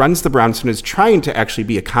runs the brownstone, is trying to actually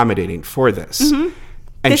be accommodating for this. Mm-hmm.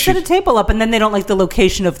 And they set a table up, and then they don't like the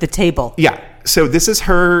location of the table. Yeah. So this is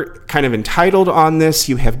her kind of entitled on this.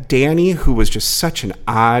 You have Danny, who was just such an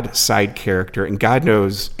odd side character, and God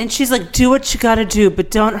knows. And she's like, "Do what you got to do, but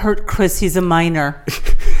don't hurt Chris. He's a minor."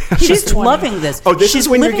 She's loving this. Oh, this she's is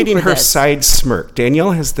when you're getting her this. side smirk.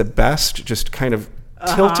 Danielle has the best, just kind of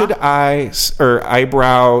tilted eyes or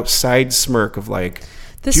eyebrow side smirk of like,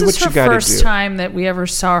 this do is what her you got to do. first time that we ever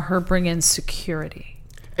saw her bring in security.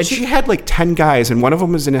 And she had like 10 guys, and one of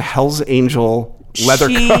them was in a Hell's Angel leather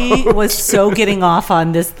coat. She was so getting off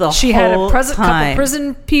on this the She whole had a time. couple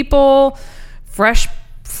prison people, fresh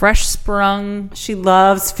sprung. She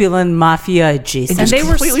loves feeling mafia adjacent. And they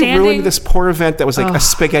were completely ruined this poor event that was like a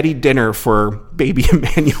spaghetti dinner for baby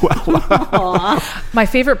Emanuela. My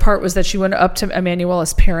favorite part was that she went up to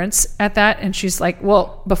Emanuela's parents at that, and she's like,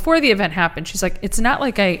 well, before the event happened, she's like, it's not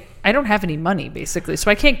like I don't have any money, basically, so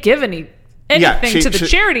I can't give anything to the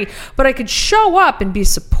charity, but I could show up and be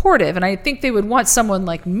supportive, and I think they would want someone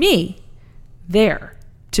like me there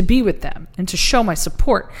to be with them and to show my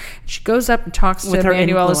support. And she goes up and talks to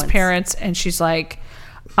Emanuela's parents, and she's like,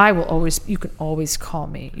 you can always call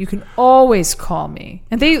me. You can always call me.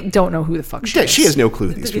 And they don't know who the fuck she is. She has no clue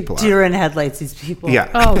who these people are. Deer in headlights, these people. Yeah.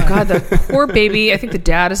 Oh, God, the poor baby. I think the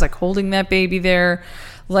dad is like holding that baby there,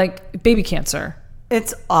 like baby cancer.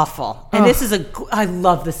 It's awful. And this is I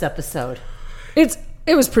love this episode.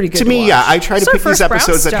 It was pretty good to me. watch. Yeah, I try to It's pick our these first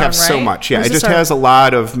episodes that have Brownstone, so right? much. Yeah, Or is it this just has a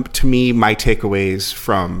lot of, to me, my takeaways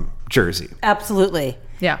from Jersey. Absolutely.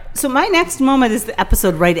 Yeah. So my next moment is the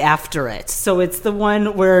episode right after it. So it's the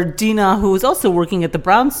one where Dina, who was also working at the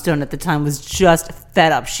Brownstone at the time, was just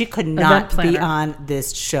fed up. She could not be on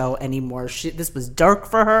this show anymore. This was dark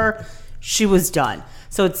for her. She was done.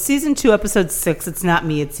 So it's season 2, episode 6. It's Not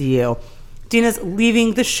Me, It's You. Dina's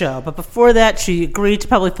leaving the show, but before that, she agreed to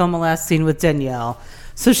probably film a last scene with Danielle.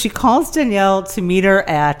 So she calls Danielle to meet her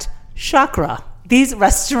at Chakra. These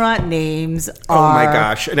restaurant names are... Oh my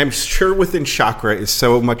gosh. And I'm sure within Chakra is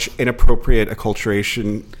so much inappropriate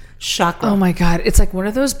acculturation. Chakra. Oh my God. It's like one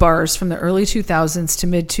of those bars from the early 2000s to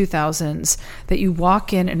mid 2000s that you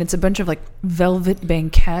walk in and it's a bunch of like velvet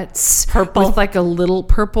banquettes. Purple. With like a little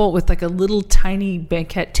tiny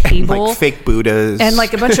banquette table. And like fake Buddhas. And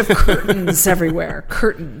like a bunch of curtains everywhere.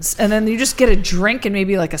 Curtains. And then you just get a drink and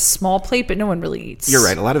maybe like a small plate, but no one really eats. You're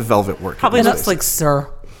right. A lot of velvet work. Probably looks like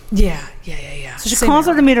Sir. Yeah. So she calls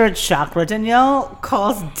her to meet her at Chakra. Danielle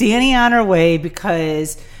calls Danny on her way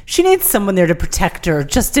because she needs someone there to protect her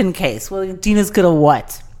just in case. Well, Dina's gonna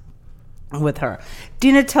what? with her.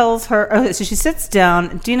 Dina tells her, so she sits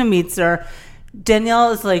down, Dina meets her.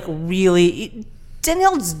 Danielle is like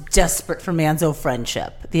Danielle's desperate for Manzo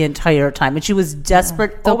friendship the entire time, and she was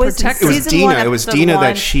desperate. Always protect. It was Dina. It was Dina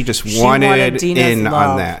that she just wanted in love.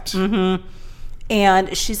 On that. Mm-hmm.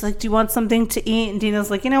 And she's like, "Do you want something to eat?" And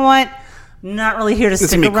Dina's like, "You know what? I'm not really here to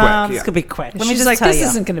stick around. Quick, It's gonna be quick. Let me just tell you, this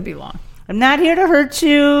isn't gonna be long. I'm not here to hurt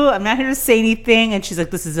you. I'm not here to say anything." And she's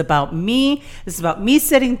like, "This is about me. This is about me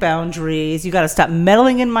setting boundaries. You got to stop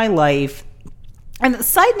meddling in my life." And the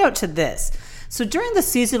side note to this. So during the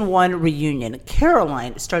season 1 reunion,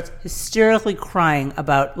 Caroline starts hysterically crying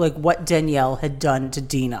about like what Danielle had done to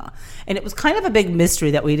Dina. And it was kind of a big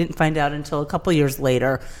mystery that we didn't find out until a couple years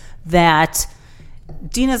later that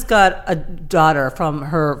Dina's got a daughter from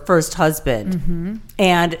her first husband,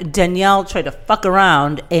 and Danielle tried to fuck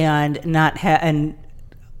around and and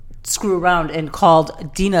screw around and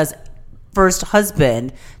called Dina's first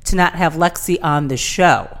husband to not have Lexi on the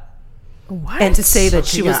show. What? And to say that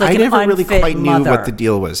she was like an unfit I never really quite mother. knew what the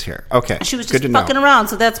deal was here. Okay, she was just fucking around,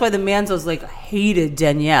 so that's why the Manzos like hated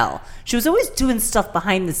Danielle. She was always doing stuff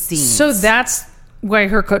behind the scenes. So that's why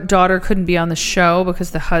her daughter couldn't be on the show,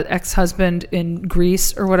 because the ex-husband in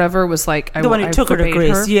Greece or whatever was like, the one who took her to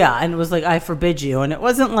Greece, yeah, and was like, "I forbid you," and it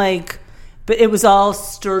wasn't like. But it was all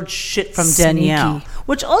stirred shit from Sneaky. Danielle.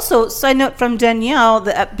 Which also, side note from Danielle,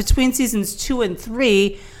 that between seasons 2 and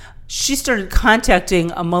 3, she started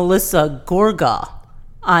contacting a Melissa Gorga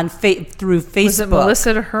on through Facebook. Was it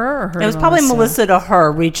Melissa to her or her? It was probably Melissa to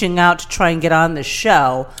her, reaching out to try and get on the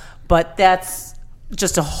show. But that's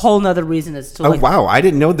just a whole nother reason as to like. Oh wow! I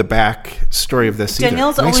didn't know the back story of this.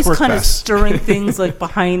 Danielle's either. always kind of stirring things like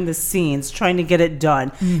behind the scenes, trying to get it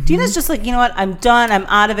done. Dina's just like, you know what? I'm done. I'm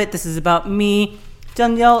out of it. This is about me.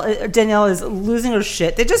 Danielle is losing her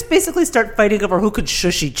shit. They just basically start fighting over who could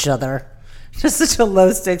shush each other. Just such a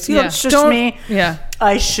low stakes. You don't shush me. Yeah.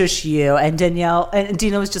 I shush you. And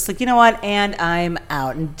Dina was just like, you know what? And I'm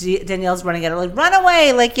out. And Danielle's running at her like, run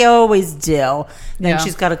away like you always do. Then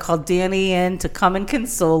she's got to call Danny in to come and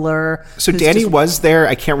console her. So Danny was there.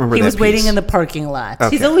 I can't remember. He was waiting in the parking lot. Okay.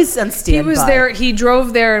 He's always on standby. He was there. He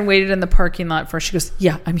drove there and waited in the parking lot for her. She goes,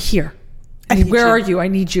 "Yeah, I'm here. Where are you? I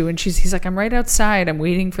need you." And he's like, "I'm right outside. I'm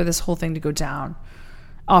waiting for this whole thing to go down.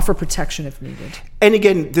 Offer protection if needed." And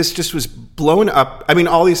again, this just was blown up. I mean,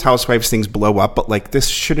 all these housewives things blow up, but like this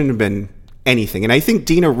shouldn't have been anything. And I think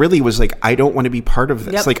Dina really was like, I don't want to be part of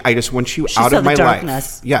this. Yep. Like, I just want you out of my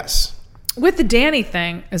life. Yes. With the Danny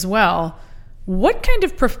thing as well, what kind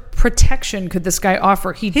of protection could this guy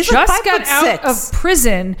offer? He's just like got out of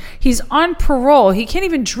prison. He's on parole. He can't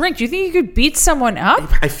even drink. Do you think he could beat someone up?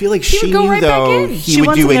 I feel like she knew, though, he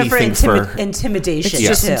would do anything for intimidation. It's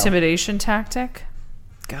just intimidation tactic.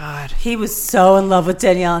 God, he was so in love with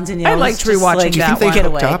Danielle, and Danielle. I liked rewatching do you that think one. They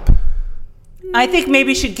hooked up? I think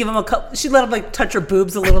maybe she'd give him a couple. She'd let him like touch her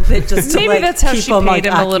boobs a little bit, just to maybe like that's how keep she him, paid like,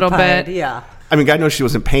 him a little occupied. bit. Yeah. I mean, God knows she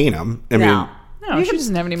wasn't paying him. I mean, no, she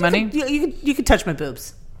doesn't have any money. You could touch my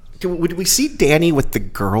boobs. Would we see Danny with the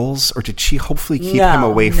girls, or did she hopefully keep him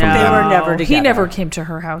away from them? They were never together. He never came to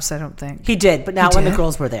her house, I don't think. He did, but not when the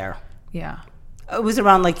girls were there. Yeah. It was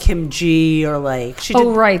around like Kim G or like she did.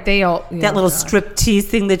 Oh right, they all that little strip tease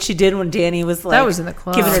thing that she did when Danny was like that was in the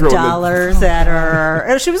club, giving her dollars at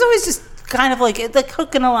her. She was always just kind of like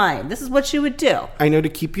hooking a line. This is what she would do. I know, to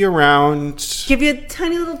keep you around, give you a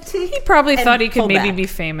tiny little tee. He probably thought he could maybe be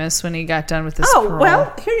famous when he got done with this. Oh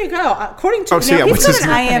well, here you go. According to he's got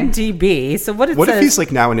an IMDb. So what if he's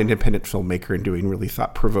like now an independent filmmaker and doing really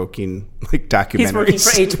thought-provoking like documentaries?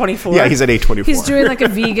 He's working for A24. Yeah, he's at A24. He's doing like a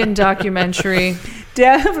vegan documentary.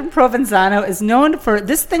 Devin Provenzano is known for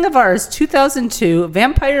this thing of ours, 2002,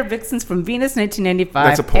 Vampire Vixens from Venus, 1995,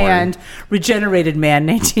 That's a porn. And Regenerated Man,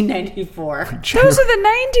 1994. Those are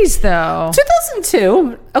the 90s, though.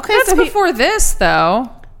 2002. Okay, that's so before this, though.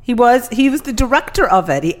 He was the director of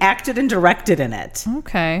it. He acted and directed in it.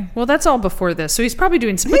 Okay, well, that's all before this. So he's probably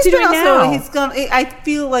doing. What's he doing now? He's gone. I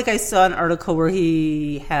feel like I saw an article where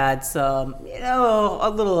he had some, a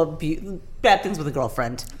little bad things with a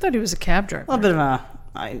girlfriend. I thought he was a cab driver. A little bit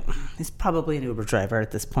of he's probably an Uber driver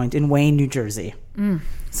at this point in Wayne, New Jersey.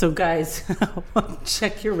 So guys,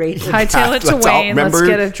 check your rate. Hightail it to Wayne. Let's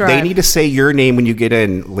get a drive. They need to say your name when you get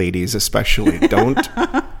in, ladies, especially. Don't.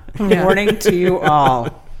 Warning to you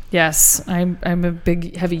all. Yes, I'm a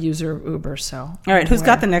big heavy user of Uber. So all right, who's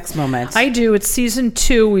got the next moment? I do. It's season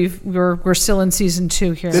 2. We're still in season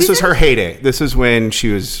 2 here. This was her heyday. This is when she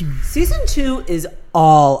was. Season 2 is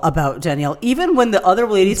all about Danielle. Even when the other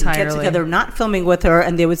ladies would get together, not filming with her,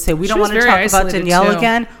 and they would say, "We don't want to talk about Danielle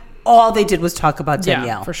again." All they did was talk about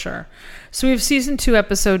Danielle. Yeah, for sure. So we have season 2,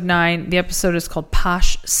 episode 9. The episode is called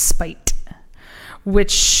Posh Spite.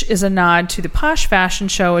 which is a nod to the Posh Fashion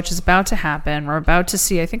Show, which is about to happen. We're about to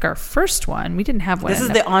see, I think, our first one. We didn't have one. This is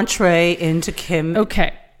the entree into Kim.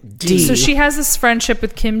 Okay. D. So she has this friendship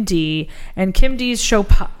with Kim D, and Kim D's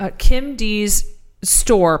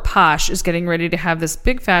store, Posh, is getting ready to have this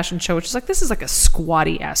big fashion show, which is like, this is like a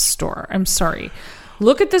squatty ass store. I'm sorry.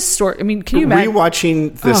 Look at this store. I mean, can you imagine?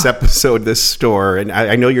 Rewatching this episode, this store, and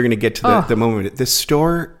I know you're going to get to the moment. This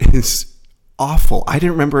store is awful. I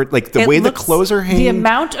didn't remember like the way the clothes are hanging. The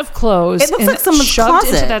amount of clothes. It looks like someone's shoved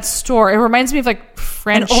closet into that store. It reminds me of like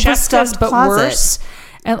Francesca's, but worse.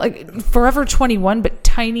 And like Forever 21, but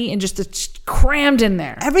tiny and just crammed in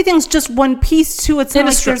there. Everything's just one piece too. It's not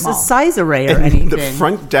like there's a size array or anything. The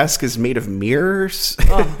front desk is made of mirrors.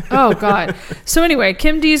 Oh God. So anyway,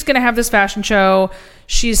 Kim D is going to have this fashion show.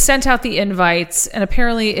 She's sent out the invites, and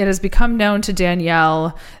apparently it has become known to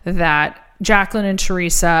Danielle that Jacqueline and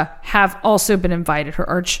Teresa have also been invited, her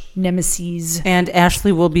arch nemesis. And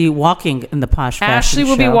Ashley will be walking in the Posh Fashion Show. Ashley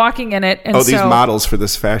will be walking in it. And these models for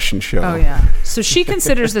this fashion show. Oh, yeah. So she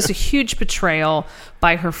considers this a huge betrayal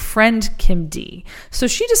by her friend Kim D. So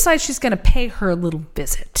she decides she's going to pay her a little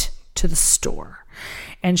visit to the store.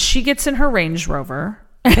 And she gets in her Range Rover.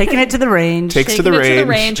 Taking it to the range. Takes to the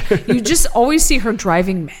range. You just always see her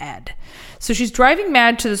driving mad. So she's driving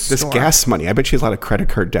mad to the store. This gas money. I bet she has a lot of credit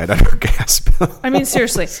card debt on her gas bill. I mean,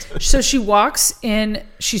 seriously. So she walks in,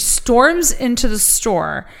 she storms into the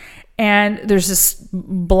store, and there's this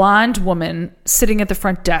blonde woman sitting at the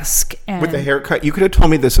front desk. And with a haircut. You could have told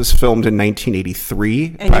me this was filmed in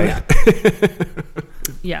 1983.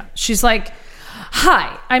 Yeah. She's like,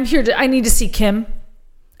 hi, I'm here I need to see Kim.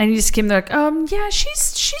 I need to see Kim. They're like, yeah,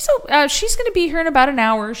 she's going to be here in about an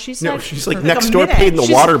hour. She's like next door paying the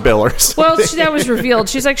water bill or something. Well, that was revealed.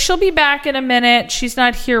 She's like, she'll be back in a minute. She's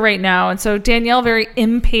not here right now. And so Danielle very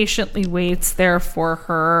impatiently waits there for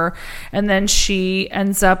her. And then she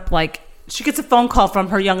ends up like, she gets a phone call from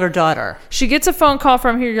her younger daughter. She's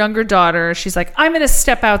like, I'm going to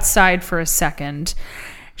step outside for a second.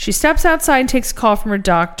 She steps outside and takes a call from her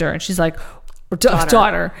doctor. And she's like,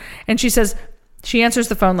 daughter. And she says, she answers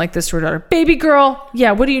the phone like this to her daughter. Baby girl,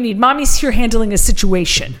 yeah, what do you need? Mommy's here handling a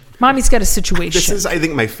situation. Mommy's got a situation. This is, I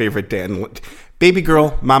think, my favorite Dan. Baby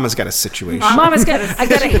girl, mama's got a situation. I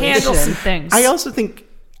got to handle some things. I also think,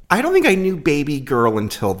 I don't think I knew baby girl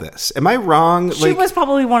until this. Am I wrong? She was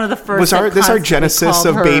probably one of the first. Was this our genesis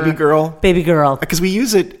of baby girl? Baby girl. Because we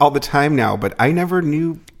use it all the time now, but I never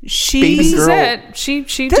knew This baby girl. is it. She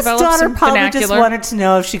this developed daughter some probably vernacular. just wanted to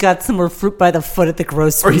know if she got some more fruit by the foot at the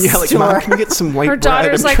grocery store. Mom, can we get some white Her bread?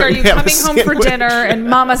 daughter's like, are you coming home for dinner? And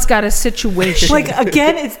Mama's got a situation. Like,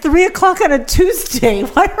 again, it's 3:00 on a Tuesday.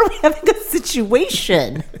 Why are we having a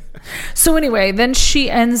situation? So anyway, then she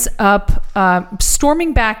ends up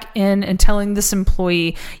storming back in and telling this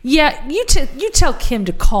employee, yeah, you tell Kim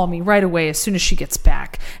to call me right away as soon as she gets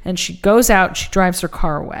back. And she goes out, she drives her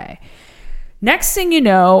car away. Next thing you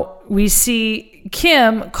know, we see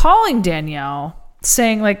Kim calling Danielle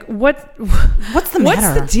saying like, what's the matter?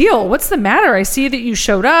 What's the deal? What's the matter? I see that you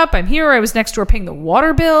showed up. I'm here. I was next door paying the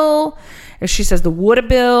water bill. As she says, the water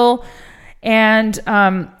bill. And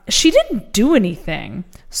she didn't do anything.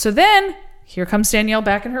 So then here comes Danielle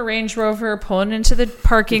back in her Range Rover, pulling into the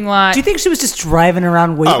parking lot. Do you think she was just driving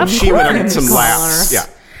around waiting? Oh, she went on some laps. Yeah.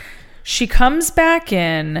 She comes back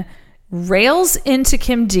in, rails into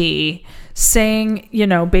Kim D, saying,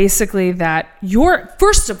 basically that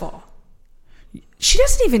first of all, she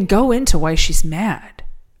doesn't even go into why she's mad.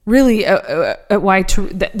 Really, why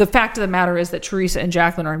the fact of the matter is that Teresa and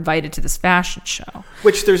Jacqueline are invited to this fashion show.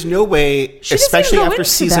 Which there's no way, especially after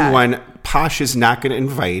season 1, Posh is not going to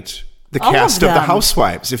invite the cast of the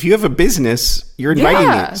Housewives. If you have a business, you're inviting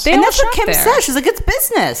these. And that's what Kim says. She's like, it's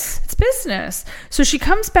business. It's business. So she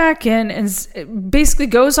comes back in and basically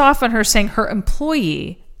goes off on her saying her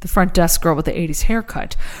employee, the front desk girl with the 80s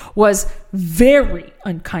haircut, was very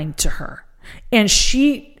unkind to her. And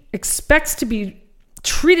she expects to be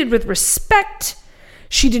treated with respect.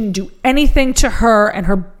 She didn't do anything to her, and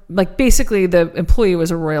her basically the employee was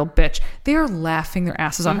a royal bitch. They are laughing their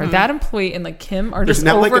asses on her. That employee and Kim are just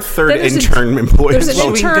not over. Like a third intern employee. There's an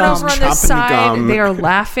intern over on this side. They are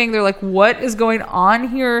laughing. They're like, what is going on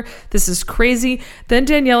here? This is crazy. Then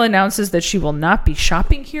Danielle announces that she will not be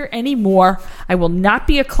shopping here anymore. I will not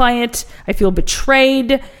be a client. I feel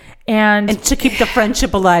betrayed. And to keep the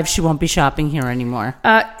friendship alive, she won't be shopping here anymore.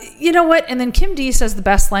 You know what? And then Kim D says the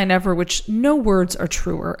best line ever, which no words are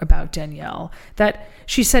truer about Danielle, that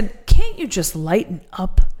she said, can't you just lighten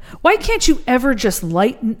up? Why can't you ever just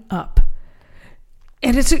lighten up?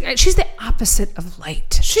 And she's the opposite of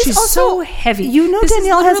light. She's also so heavy.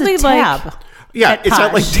 Danielle has a tab. Yeah, it's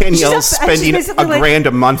not like Danielle's spending $1,000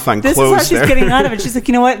 a month on clothes. This is how she's getting out of it. She's like,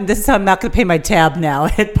 you know what? This is how I'm not going to pay my tab now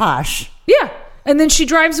at Posh. Yeah. And then she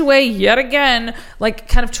drives away yet again, like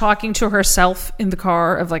kind of talking to herself in the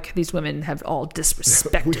car of like, these women have all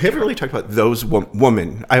disrespected We haven't really talked about those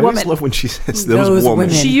women. I always love when she says those women.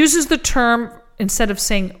 She uses the term, instead of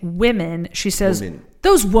saying women, she says,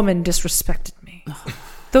 those women disrespected me.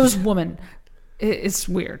 Those women. It's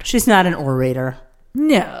weird. She's not an orator.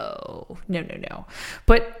 No.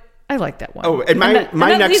 But I like that one. Oh, and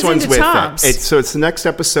my next one's with it. So it's the next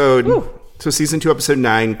episode. Ooh. So season 2, episode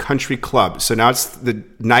 9, Country Club. So now it's the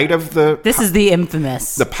night of This is the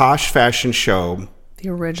infamous. The Posh fashion show. The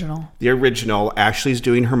original. Ashley's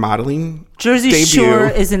doing her modeling Jersey debut. Shore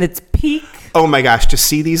is in its peak. Oh my gosh, to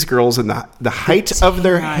see these girls in the height of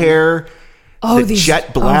their hair. The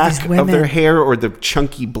jet black of their hair, or the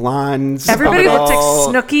chunky blondes. Everybody looked like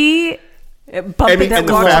Snooki. And the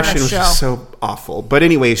fashion was just so awful. But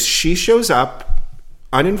anyways, she shows up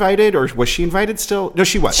uninvited, or was she invited still? No,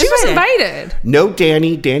 she was. She was invited. No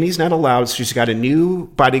Danny. Danny's not allowed. So she's got a new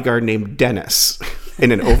bodyguard named Dennis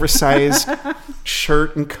in an oversized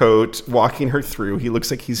shirt and coat walking her through. He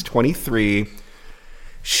looks like he's 23.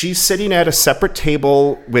 She's sitting at a separate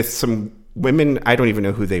table with some women. I don't even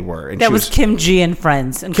know who they were. And that was Kim G and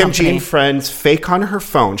friends. G and friends, fake on her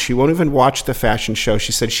phone. She won't even watch the fashion show.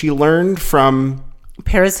 She said she learned from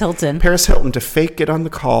Paris Hilton to fake it on the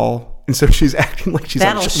call. And so she's acting like she's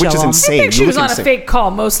on, which is insane. I think she was on a fake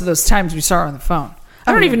call most of those times we saw her on the phone.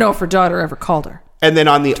 I don't even know if her daughter ever called her. And then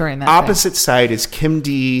on the opposite side is Kim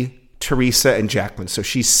D, Teresa, and Jacqueline. So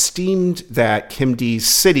she steamed that Kim D's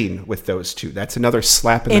sitting with those two. That's another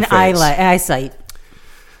slap in the face. Eyesight.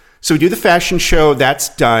 So we do the fashion show. That's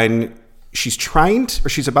done.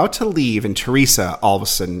 She's about to leave, and Teresa all of a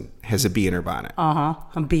sudden has a bee in her bonnet.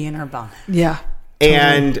 A bee in her bonnet. Yeah.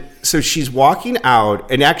 And so she's walking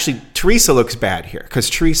out, and actually Teresa looks bad here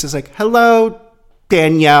because Teresa's like, "Hello,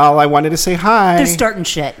 Danielle. I wanted to say hi." They're starting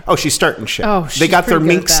shit. Oh, she's starting shit. Oh, they got their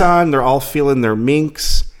minks on. They're all feeling their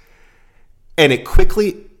minks, and it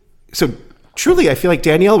quickly. So truly, I feel like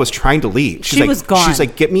Danielle was trying to leave. She was gone. She's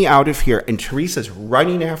like, "Get me out of here!" And Teresa's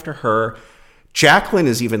running after her. Jacqueline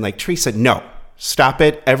is even like, "Teresa, no." Stop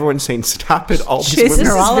it. Everyone's saying stop it. All these women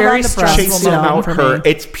are all very stressful about her.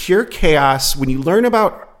 It's pure chaos. When you learn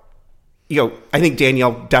about, I think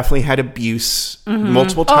Danielle definitely had abuse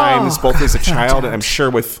multiple times, both as a child and I'm sure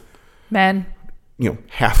with men.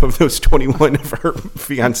 Half of those 21 of her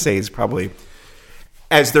fiancés probably,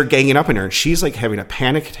 as they're ganging up on her. And she's like having a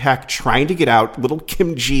panic attack, trying to get out. Little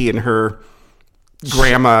Kim G and her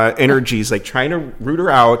grandma energies, like trying to root her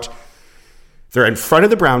out. They're in front of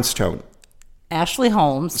the brownstone. Ashley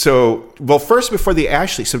Holmes. So, first before the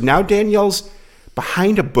Ashley. So now Danielle's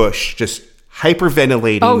behind a bush, just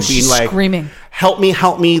hyperventilating, being she's like, screaming, "Help me!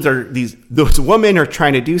 Help me! Those women are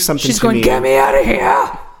trying to do something." She's going, "Get me out of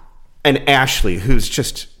here!" And Ashley, who's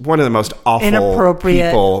just one of the most awful,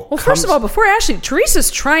 inappropriate people. Well, first of all, before Ashley, Teresa's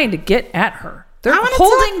trying to get at her. They're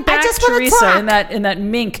holding back Teresa in that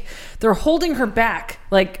mink. They're holding her back,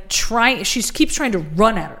 like trying. She keeps trying to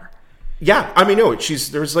run at her. Yeah, I mean, no,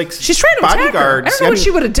 she's trying to attack her. I don't know what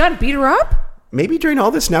she would have done. Beat her up? Maybe during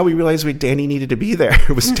all this, now we realize Danny needed to be there.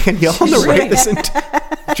 It was Danielle on the right. This isn't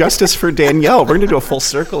justice for Danielle. We're going to do a full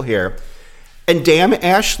circle here. And damn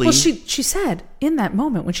Ashley. Well, she said in that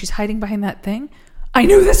moment when she's hiding behind that thing, I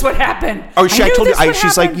knew this would happen. Oh, I told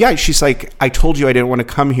you. She's like, I told you I didn't want to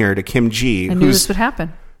come here to Kim G. I knew this would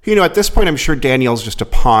happen. At this point, I'm sure Danielle's just a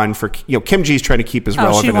pawn for, Kim G's trying to keep as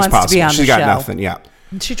relevant as possible. She's got nothing. Yeah.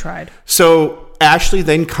 And she tried. So Ashley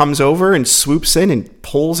then comes over and swoops in and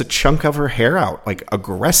pulls a chunk of her hair out, like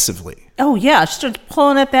aggressively. Oh, yeah. She starts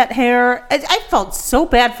pulling at that hair. I felt so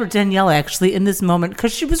bad for Danielle, actually, in this moment,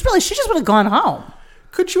 because she just would have gone home.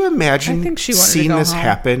 Could you imagine seeing this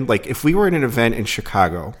happen? Like, if we were in an event in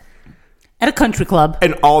Chicago. At a country club.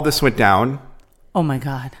 And all this went down. Oh, my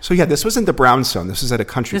God. So, yeah, this wasn't the Brownstone. This was at a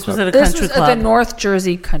country club. This was at the North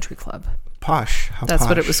Jersey Country Club. Posh. That's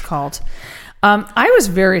what it was called. I was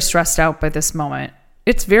very stressed out by this moment.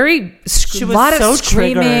 It's very a lot of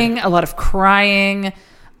screaming, a lot of crying,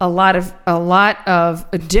 a lot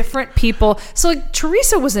of different people. So like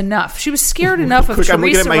Teresa was enough. She was scared enough of Teresa. I'm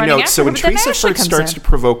looking at my notes. So when Teresa first starts to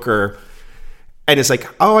provoke her and is like,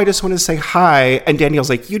 "Oh, I just want to say hi," and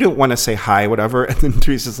Danielle's like, "You don't want to say hi, whatever," and then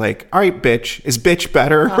Teresa's like, "All right, bitch, is bitch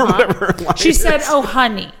better?" Or whatever. She said, "Oh,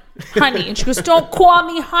 honey," and she goes, "Don't call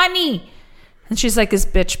me honey." And she's like, "Is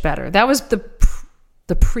bitch better?" That was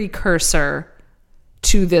the precursor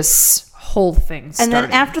to this whole thing started. And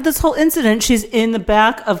then after this whole incident, she's in the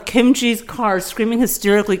back of Kimchi's car screaming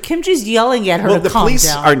hysterically. Kimchi's yelling at her to calm down. Well, the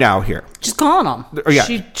police are now here. She's calling them. Yeah.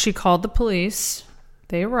 She called the police.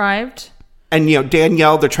 They arrived. And,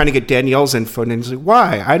 Danielle, they're trying to get Danielle's info. And she's like,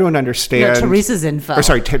 why? I don't understand. No, Teresa's info. Or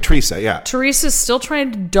sorry, Teresa, yeah. Teresa's still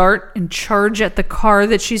trying to dart and charge at the car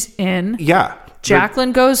that she's in. Yeah.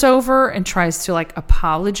 Jacqueline goes over and tries to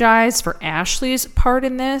apologize for Ashley's part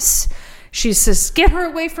in this. She says, get her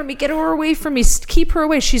away from me, keep her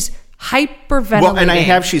away. She's hyperventilating. Well,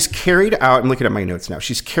 and she's carried out, I'm looking at my notes now,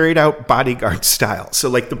 she's carried out bodyguard style. So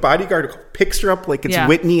the bodyguard picks her up like it's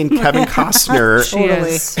Whitney and Kevin Costner.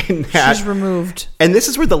 Totally. She's removed. And this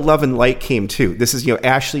is where the love and light came too. This is,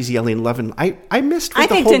 Ashley's yelling love and light. I missed I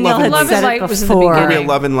the think whole Danielle love and had light. said it was in the before. beginning.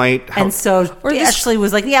 Love and light. And so Ashley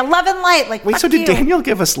was like, yeah, love and light. Wait, so did Danielle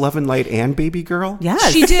give us love and light and baby girl?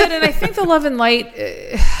 Yes. She did, and I think the love and light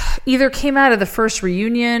either came out of the first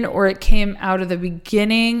reunion or it came out of the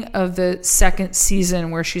beginning of the second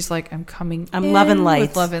season where she's like, I'm love and light.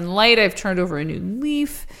 With love and light. I've turned over a new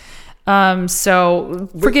leaf. So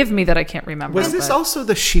forgive me that I can't remember. Was this also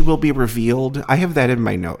the she will be revealed? I have that in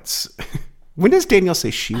my notes. When does Danielle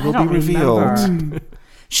say she will be revealed?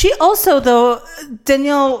 She also, though,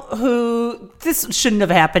 Danielle, who this shouldn't have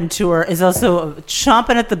happened to her, is also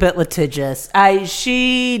chomping at the bit litigious.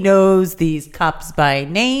 She knows these cops by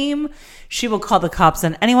name. She will call the cops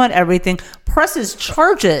on anyone, everything. Presses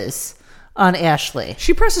charges on Ashley.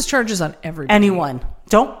 She presses charges on everybody. Anyone.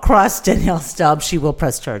 Don't cross Danielle Staub. She will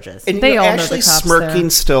press charges. And they all know Ashley the cops smirking there.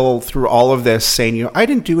 still through all of this, saying, I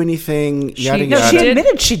didn't do anything, yada, No, yada. she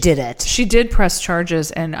admitted she did it. She did press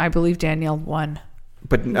charges, and I believe Danielle won.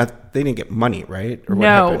 But they didn't get money, right? Or what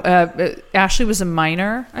No, happened? Ashley was a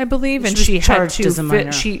minor, I believe, and She was she had charged as a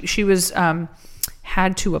minor. she was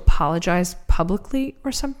had to apologize publicly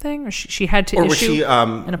or something, or she had to Or issue was she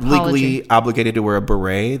an apology. legally obligated to wear a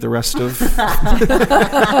beret the rest of in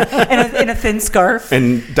a thin scarf.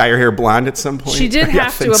 and dye her hair blonde at some point? She did Yeah,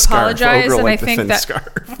 have to thin scarf. apologize, Oh, girl, and like I the think thin that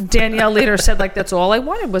scarf. Danielle later said that's all I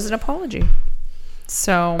wanted was an apology.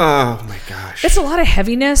 So Oh my gosh! it's a lot of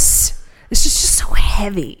heaviness. It's just so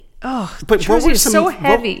heavy. Oh, But what Jersey were is some so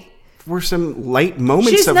heavy. What were some light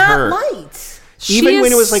moments She's of not her? light. Even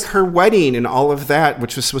when it was her wedding and all of that,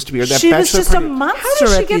 which was supposed to be her that She was bachelor just a party. monster. How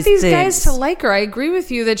does she at get these things. guys to like her? I agree with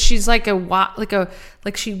you that she's like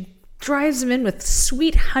she drives them in with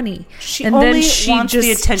sweet honey. She and only then she wants just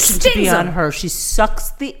the attention to be stings on them. her. She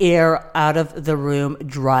sucks the air out of the room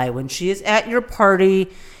dry. When she is at your party,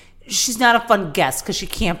 she's not a fun guest because she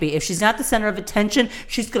can't be. If she's not the center of attention,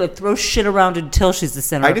 she's going to throw shit around until she's the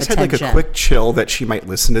center of attention. I just had a quick chill that she might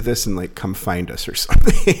listen to this and come find us or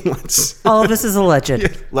something. All of this is alleged. Yeah,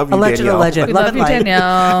 love you, alleged, Danielle. alleged. We Love love and you, light.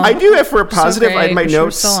 Danielle. I do have for a positive. So I had my great. Wish you were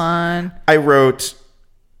notes. still on. I wrote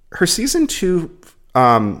her season 2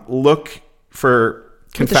 look for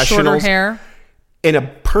With the shorter confessionals hair. in a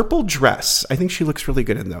purple dress. I think she looks really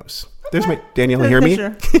good in those. There's my Danielle. Hear me?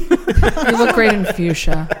 You look great in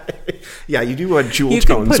fuchsia. Yeah, you do jewel You can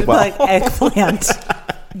tones put well. like eggplant.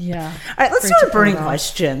 Yeah. All right, let's Great do to our burning pull it off.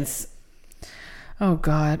 questions. Oh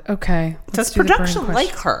God. Okay. Does Let's do the burning production question.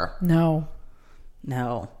 like her? No.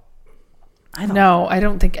 No. I don't. No, I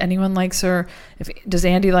don't think anyone likes her. Does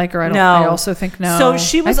Andy like her? I don't. No. I also think no. So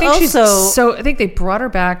she was I think she's- also- So I think they brought her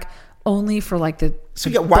back only for the. So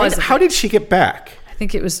yeah, why? buzz of How it. did she get back? I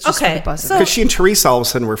think it was just for Okay, the buzz. so- of it. Because she and Teresa all of a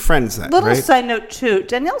sudden were friends then, Little right? side note too,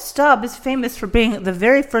 Danielle Staub is famous for being the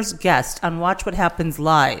very first guest on Watch What Happens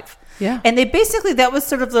Live. Yeah. And they basically, that was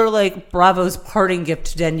sort of their Bravo's parting gift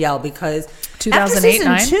to Danielle because 2008, after season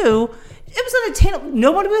 9? 2, it was unattainable.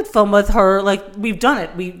 No one would film with her. We've done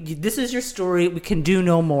it. This is your story. We can do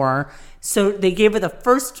no more. So they gave her the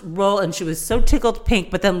first role and she was so tickled pink,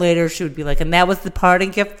 but then later she would be like, and that was the parting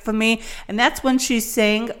gift for me. And that's when she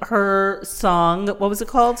sang her song. What was it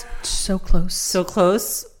called? So close. So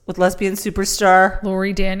Close with lesbian superstar.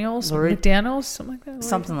 Lori Daniels, McDaniels, something like that.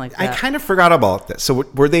 Something like I that. kind of forgot about this. So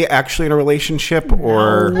were they actually in a relationship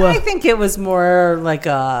or? I think it was more like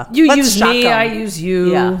a You let's use shock me, 'em. I use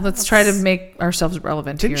you. Yeah. Let's try to make ourselves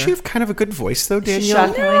relevant Didn't here. she have kind of a good voice though, She Danielle?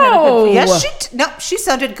 shockingly had a good. No. Yes, she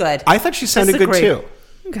sounded good. I thought she sounded good Disagree. too.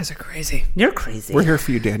 You guys are crazy. You're crazy. We're here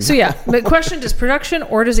for you, Danielle. So yeah, but question, does production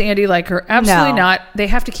or does Andy like her? Absolutely No. not. They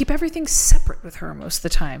have to keep everything separate with her most of the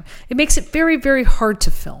time. It makes it very, very hard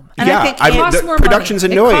to film. And I think it costs the more production's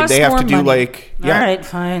money. It annoyed. costs They have more to do money. All right,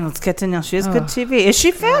 fine. Let's get to Danielle. She has good TV. Is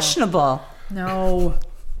she fashionable? No.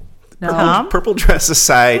 Purple dress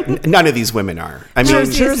aside, none of these women are. I mean,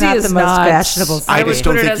 Jersey is not the most fashionable I city. would just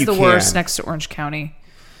don't put it think as you the can. worst next to Orange County.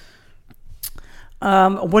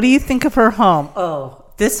 What do you think of her home? Oh,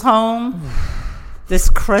 this home. This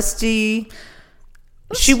crusty.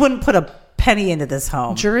 She wouldn't put a penny into this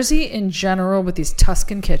home. Jersey in general with these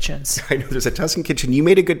Tuscan kitchens. I know there's a Tuscan kitchen. You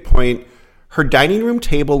made a good point. Her dining room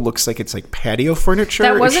table looks like it's like patio furniture.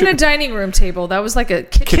 That wasn't a dining room table. That was like a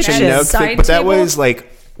kitchen nook side thing, but that table. was like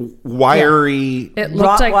wiry. It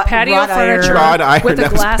looked like patio furniture wrought iron. with a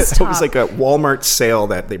glass top. That was like a Walmart sale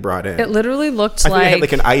that they brought in. It literally looked I think like it had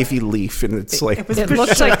like an ivy leaf, and it's like it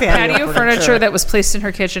looked like patio furniture that was placed in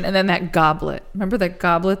her kitchen, and then that goblet. Remember that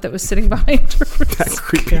goblet that was sitting behind her? that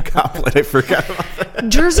creepy goblet. I forgot about that.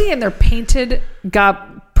 Jersey and their painted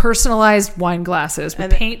personalized wine glasses with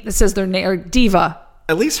paint that says their name or Diva.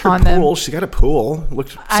 At least her on pool. them. She got a pool. It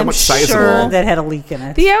looked somewhat sizable. Sure that had a leak in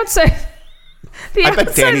it. The outside. I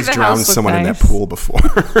bet Danny's drowned someone in that pool before.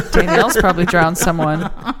 Danielle's probably drowned someone.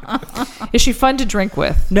 Is she fun to drink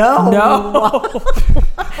with? No.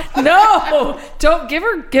 Don't give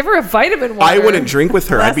her a vitamin water. I wouldn't drink with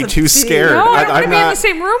her. I'd be too scared. No, I don't want to be in the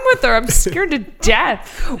same room with her. I'm scared to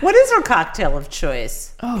death. What is her cocktail of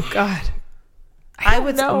choice? Oh God. I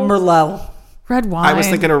would say Merlot. Red wine. I was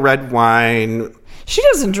thinking of red wine. She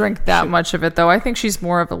doesn't drink that much of it, though. I think she's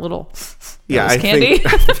more of a little candy.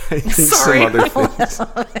 Think Sorry. some other things.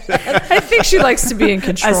 I think she likes to be in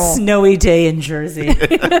control. A snowy day in Jersey.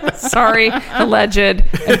 Sorry, alleged.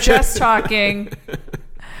 I'm just talking.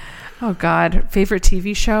 Oh, God. Favorite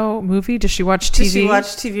TV show, movie? Does she watch TV? Does she watch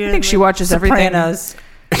TV? I think she watches Sopranos.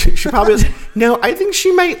 everything. She probably is. No, I think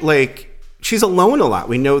she might she's alone a lot.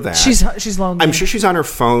 We know that. She's lonely. I'm sure she's on her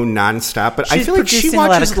phone nonstop, but I She's feel like she producing a lot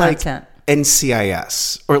watches of like content.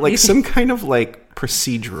 NCIS or like some kind of like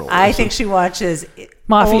procedural. I think she watches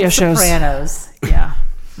Mafia old shows. Sopranos. Yeah,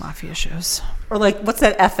 mafia shows. Or like, what's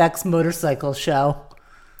that FX motorcycle show?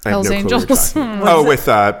 I have Hells no clue what you're Angels. talking about.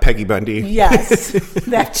 With Peggy Bundy. Yes,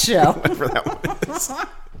 that show. Whatever that was.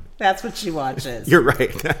 That's what she watches. You're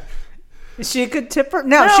right. Is she a good tipper?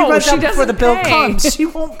 No, No, she runs she out before the doesn't bill pay. comes. She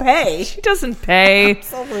won't pay. She doesn't pay.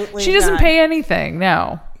 Absolutely She doesn't not. pay anything,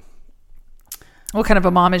 no. What kind of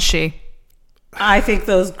a mom is she? I think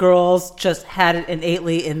those girls just had it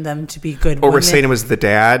innately in them to be good Or we're women. saying it was the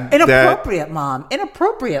dad. Inappropriate mom.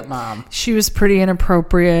 Inappropriate mom. She was pretty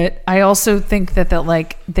inappropriate. I also think that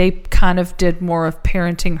like they kind of did more of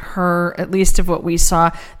parenting her, at least of what we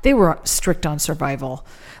saw. They were strict on survival.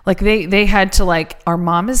 Like they had to like, our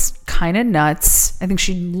mom is kind of nuts. I think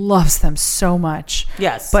she loves them so much.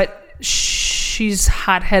 Yes. But she's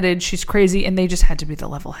hot-headed, she's crazy, and they just had to be the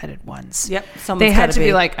level-headed ones. Yep. They had to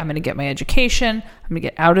be like, I'm going to get my education. I'm going to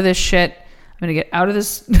get out of this shit. I'm going to get out of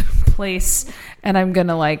this place, and I'm going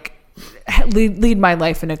to like lead my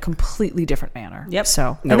life in a completely different manner. Yep.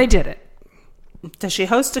 So, Nope. and they did it. Does she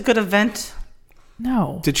host a good event?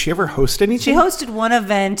 No. Did she ever host anything? She hosted one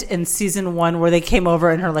event in season 1 where they came over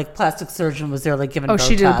and her like plastic surgeon was there like giving Botox.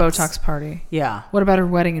 She did a Botox party. Yeah. What about her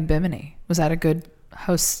wedding in Bimini? Was that a good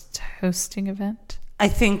hosting event? I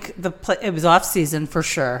think it was off season for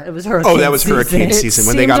sure. It was hurricane season. Oh, that was hurricane season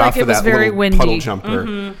when they seemed got like off it of was that very little windy. puddle jumper.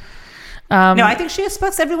 Mm-hmm. No, I think she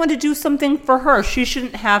expects everyone to do something for her. She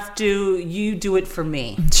shouldn't have to, you do it for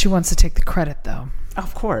me. She wants to take the credit, though.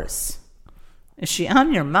 Of course. Is she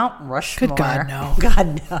on your Mount Rushmore? Good God, no.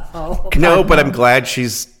 God, no. No, but I'm glad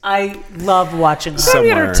she's I love watching her. I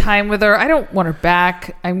get her somewhere. time with her. I don't want her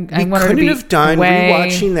back. I want her to couldn't be have done away.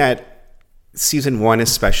 rewatching that season 1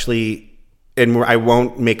 especially, and I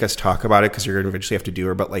won't make us talk about it because you're going to eventually have to do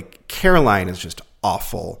her, but like Caroline is just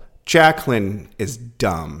awful. Jacqueline is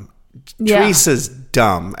dumb. Yeah. Teresa's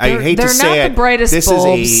dumb. I hate to they're say not it. the brightest this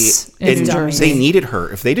bulbs is in and Jersey. they needed her.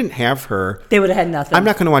 If they didn't have her, They would have had nothing. I'm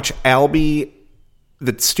not going to watch Albie,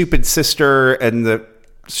 the stupid sister, and the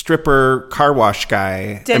stripper car wash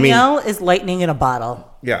guy. Danielle is lightning in a bottle.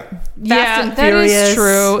 Yeah. Fast Yeah, and that is Furious.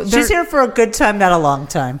 true. She's here for a good time, not a long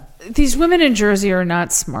time. These women in Jersey are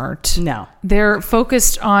not smart. No. They're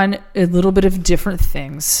focused on a little bit of different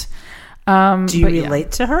things. Do you but yeah.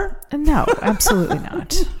 relate to her? No, absolutely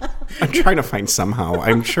not. I'm trying to find somehow.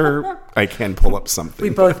 I'm sure I can pull up something.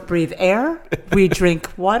 We both breathe air. We drink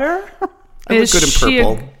water. I look good in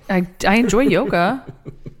purple. I enjoy yoga.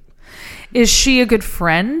 Is she a good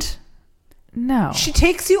friend? No. She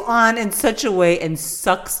takes you on in such a way and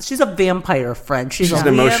sucks. She's a vampire friend. She's an a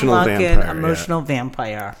emotional vampire, emotional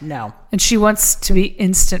vampire. No. And she wants to be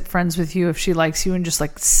instant friends with you if she likes you and just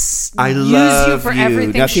like I use love you for you.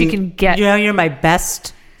 everything she can get. You know, you're my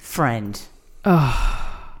best friend.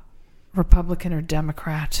 Republican or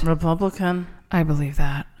Democrat? Republican. I believe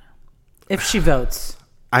that. If she votes.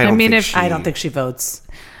 I don't mean, think if- she, I don't think she votes.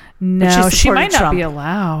 No, she she supported might not Trump. be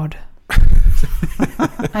allowed.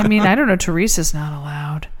 I mean, I don't know. Teresa's not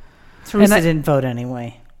allowed. Teresa And I- didn't vote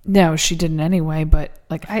anyway. No, she didn't anyway, but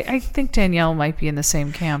like I think Danielle might be in the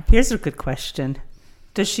same camp. Here's a good question.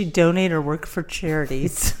 Does she donate or work for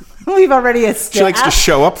charities? We've already She likes to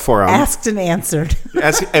show up for them. Asked and answered.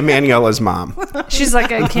 As Emanuela's mom. She's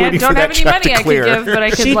like, I don't have any money I could give, but I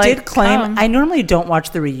could She like did claim, come. I normally don't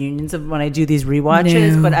watch the reunions of when I do these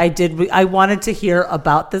rewatches, No. but I wanted to hear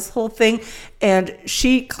about this whole thing. And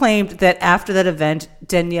she claimed that after that event,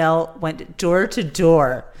 Danielle went door to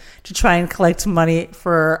door to try and collect money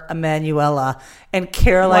for Emanuela. And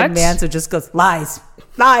Caroline What? Manzo just goes, lies,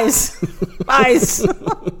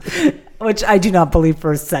 which I do not believe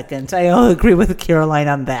for a second. I agree with Caroline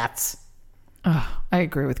on that. I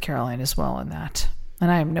agree with Caroline as well on that.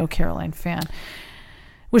 And I am no Caroline fan.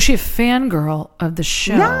 Was she a fangirl of the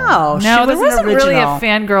show? No, she there wasn't wasn't really a original.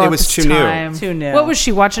 fangirl It at was this too new. time. Too new. What was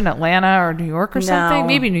she watching, Atlanta or New York or something? No.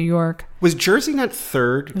 Maybe New York. Was Jersey not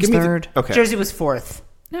third? It was third. Okay. Jersey was fourth.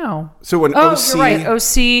 No. So when Oh, OC... you're right. OC.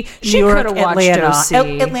 She New York, could have watched Atlanta.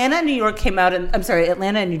 OC. Atlanta and New York came out,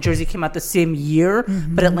 Atlanta and New Jersey came out the same year,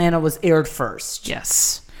 but Atlanta was aired first.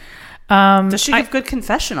 Yes. Does she give good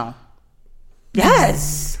confessional?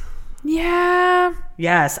 Yes. Yeah.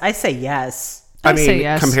 Yes, I say yes. I say mean,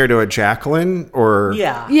 yes. compared to a Jacqueline or...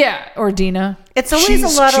 Yeah. Yeah. Or Dina. It's always a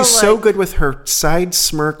lot of She's so good with her side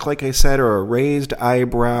smirk, like I said, or a raised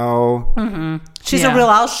eyebrow. She's Yeah. a real,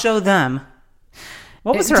 I'll show them.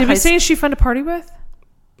 What was her Did we high say is she fun to party with?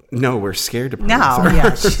 No, we're scared to party No, with her.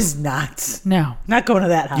 yeah, she's not. No. Not going to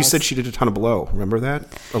that house. You said she did a ton of blow. Remember that?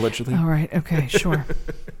 Allegedly. All right. Okay. Sure.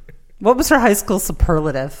 What was her high school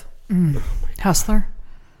superlative? Hustler.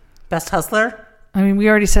 Best hustler? I mean, we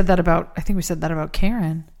already said that about, I think we said that about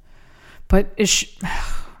Karen. But is she,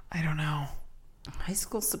 I don't know. High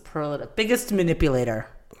school superlative. Biggest manipulator.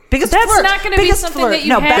 Biggest That's flirt. not gonna be Biggest something flirt. that you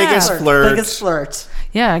no, have. Biggest flirt. Biggest flirt.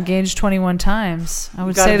 Yeah, engaged 21 times. I would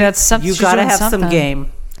You gotta say be- that's something. You she's got to doing have something. some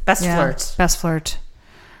game. Best Yeah, flirt. Best flirt.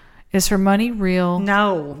 Is her money real?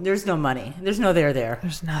 No, there's no money. There's no there.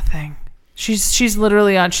 There's nothing. She's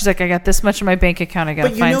literally on. She's like, I got this much in my bank account. I got to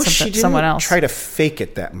But you find know, she didn't someone else. try to fake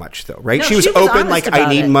it that much, though, right? No, she was she was open, honest like, I about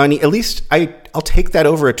need it. money. At least I'll take that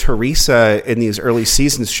over a Teresa in these early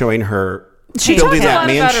seasons, showing her She talked building a that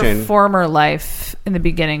lot about her mansion. former life in the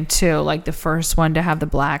beginning too, like the first one to have the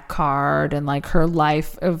black card and like her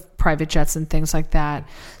life of private jets and things like that.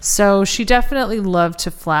 So she definitely loved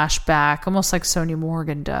to flash back, almost like Sonia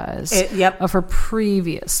Morgan does, Yep. of her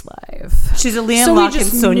previous life. She's a Leanne So we Locke and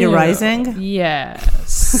just Sonia knew. Rising.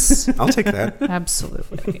 Yes, I'll take that.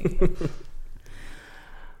 absolutely.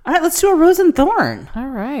 All right, let's do a rose and thorn. All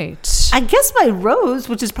right. I guess my rose,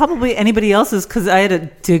 which is probably anybody else's, because I had to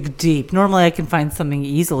dig deep. Normally I can find something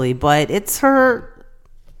easily, but it's her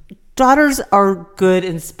daughters are good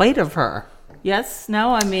in spite of her. Yes?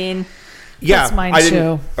 No? I mean... Yeah, That's mine I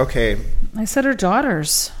didn't. too. Okay, I said her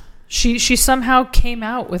daughters. She somehow came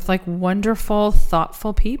out with like wonderful,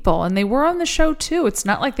 thoughtful people, and they were on the show too. It's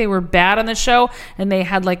not like they were bad on the show and they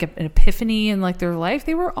had like an epiphany in like their life.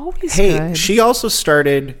 They were always good. she also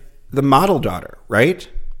started the model daughter, right?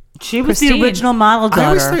 She was Christine. the original model I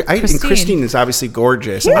always daughter. thought, and Christine. Christine is obviously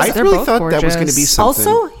gorgeous. Yes, I they're really both thought that was going to be gorgeous. something.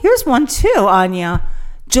 Also, here's one too, Anya.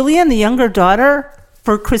 Jillian, the younger daughter,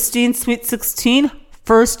 for Christine's Sweet 16,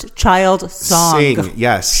 first child song. Sing,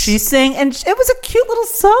 yes. She sang, and it was a cute little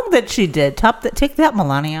song that she did. Take that,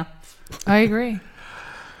 Melania. I agree.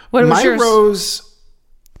 What was My yours? rose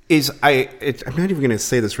is I'm not even going to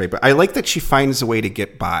say this right, but I like that she finds a way to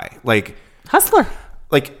get by. Like Hustler.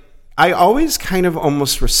 I always kind of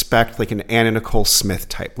almost respect like an Anna Nicole Smith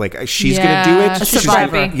type. Like she's Yeah, going to do it. a She's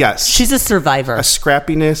survivor. gonna- yes. She's a survivor. a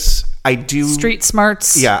scrappiness. I do. Street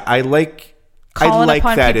smarts. Yeah, I like Calling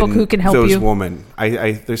upon that people in who can help those you. women.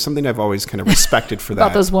 I there's something I've always kind of respected for that.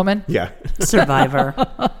 About those women. Yeah. Survivor.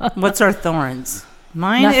 What's our thorns?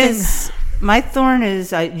 Mine Nothing. is my thorn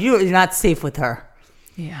is you're not safe with her.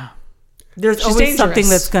 Yeah. There's She's always dangerous. something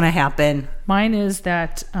that's going to happen, Mine is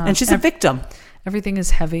that. and she's a victim. Everything is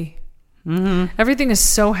heavy. Mm-hmm. Everything is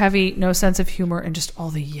so heavy, no sense of humor, and just all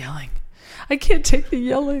the yelling. I can't take the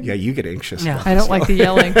yelling. Yeah, you get anxious. Yeah. about I this. don't like the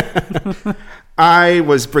yelling. I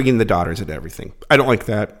was bringing the daughters into everything. I don't like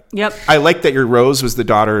that. Yep. I like that your rose was the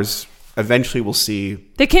daughters. Eventually, we'll see.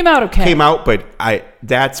 They came out okay. Came out, but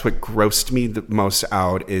that's what grossed me the most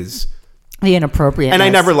out is. The inappropriate. And I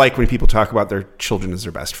never like when people talk about their children as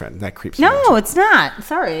their best friend. That creeps me out. No, it's not.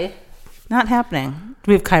 Sorry, not happening. Do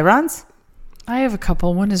we have chirons? I have a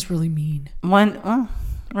couple. One is really mean. One. Oh,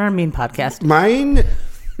 we're a mean podcast.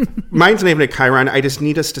 Mine's not even a Chiron. I just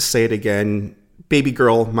need us to say it again. baby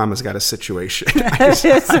girl, mama's got a situation. Taking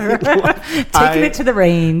it to the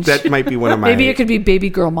range. That might be one of my... Maybe it could be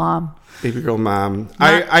baby girl mom. Baby girl mom.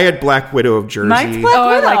 I had Black Widow of Jersey. Mine's Black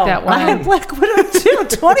Widow. I like that one. I had Black Widow too.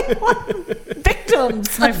 21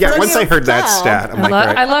 victims. Once I heard that stat, I'm like,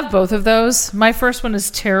 right. I love both of those. My first one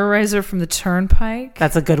is Terrorizer from the Turnpike.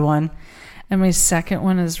 That's a good one. And my second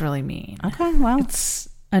one is really mean. Okay, well. It's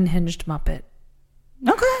Unhinged Muppet.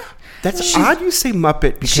 Okay. That's odd you say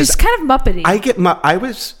Muppet because she's kind of Muppety. I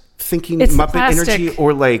was thinking It's Muppet plastic. energy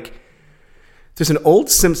or like there's an old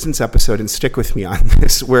Simpsons episode, and stick with me on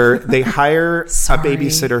this, where they hire a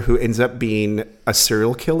babysitter who ends up being a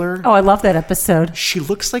serial killer. Oh, I love that episode. She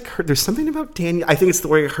looks like her. There's something about Danielle. I think it's the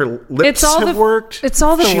way her lips have worked. It's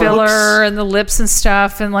all the filler and the lips and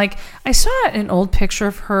stuff. And like I saw an old picture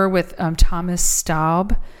of her with Thomas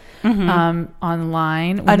Staub.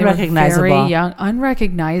 Online when unrecognizable. They were very young,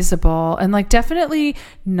 unrecognizable, and like definitely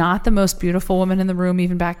not the most beautiful woman in the room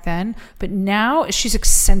even back then. But now she's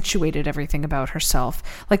accentuated everything about herself.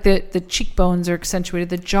 Like the cheekbones are accentuated,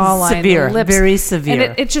 the jawline, severe, the lips, very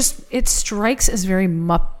severe. And it strikes as very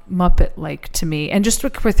Muppet like to me. And just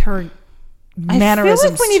with her mannerisms, I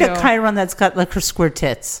feel like we need a Chiron that's got like her square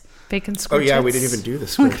tits. Bacon square tits. tits. We didn't even do the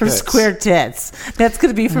square her tits. Square tits. That's going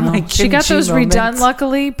to be from my She got those moment. redone,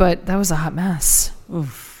 luckily, but that was a hot mess.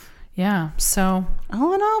 Oof. Yeah, so...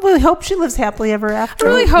 Oh, no, we hope she lives happily ever after. I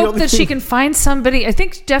really hope that she can find somebody. I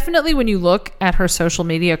think definitely when you look at her social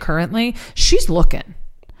media currently, she's looking.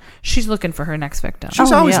 She's looking for her next victim.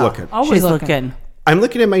 She's always looking. Always looking. I'm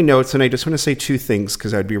looking at my notes, and I just want to say two things,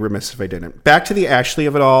 because I'd be remiss if I didn't. Back to the Ashley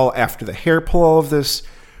of it all, after the hair pull, all of this,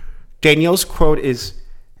 Danielle's quote is...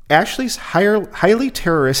 Ashley's highly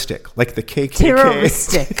terroristic, like the KKK.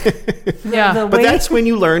 Terroristic. Yeah. But that's when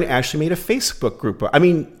you learn Ashley made a Facebook group. I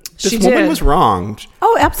mean, this woman was wronged.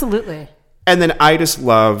 Oh, absolutely. And then I just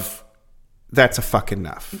love... That's a fuck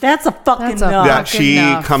enough. That's a fucking enough. That she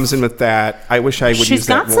comes in with that. I wish I would use that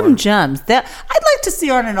more. She's got some gems. That I'd like to see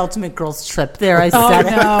her on an Ultimate Girls trip. There, I said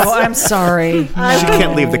it. No, I'm sorry. She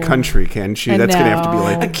can't leave the country, can she? That's going to have to be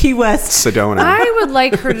like a Key West Sedona. I would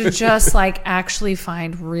like her to just like actually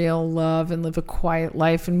find real love and live a quiet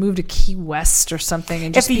life and move to Key West or something.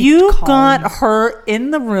 And just if you got her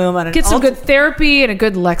in the room on an get some good therapy and a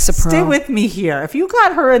good Lexapro. Stay with me here. If you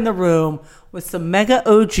got her in the room with some mega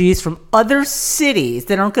OGs from other cities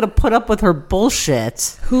that aren't going to put up with her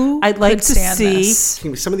bullshit. Who I'd like to see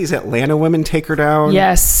Can some of these Atlanta women take her down?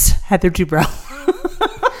 Yes. Heather Dubrow.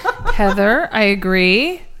 Heather, I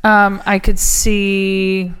agree. I could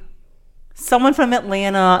see someone from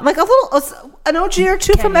Atlanta, like an OG or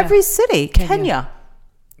two from every city. Kenya.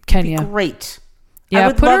 Great.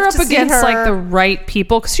 Yeah, put her up against like the right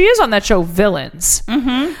people, because she is on that show Villains,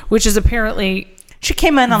 which is apparently... She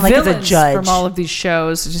came in on like as a judge from all of these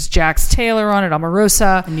shows. Just Jax Taylor on it,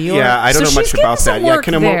 Omarosa. New York. Yeah, I don't know much about that. Yeah,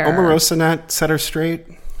 can there. Omarosa not set her straight?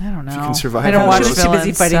 I don't know. She can survive. I don't watch She was too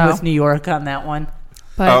busy fighting with New York on that one.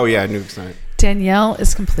 But New's not. Danielle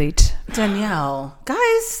is complete. Danielle,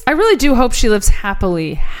 guys, I really do hope she lives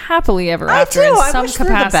happily ever after in some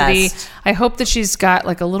capacity. I hope that she's got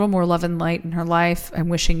like a little more love and light in her life. I'm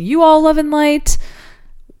wishing you all love and light.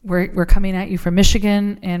 We're coming at you from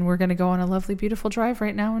Michigan, and we're going to go on a lovely, beautiful drive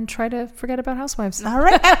right now and try to forget about housewives. All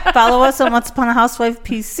right. Follow us on Once Upon a Housewife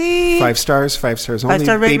PC. 5 stars only.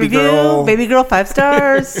 5-star rate Baby review. girl. Baby girl, 5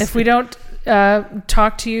 stars. If we don't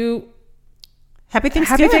talk to you, Happy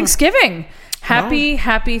Thanksgiving.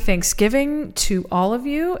 Happy Thanksgiving to all of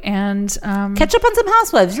you, and catch up on some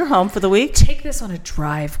housewives. You're home for the week. Take this on a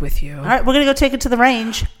drive with you. All right, we're going to go take it to the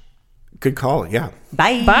range. Good call. Yeah.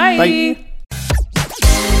 Bye. Bye.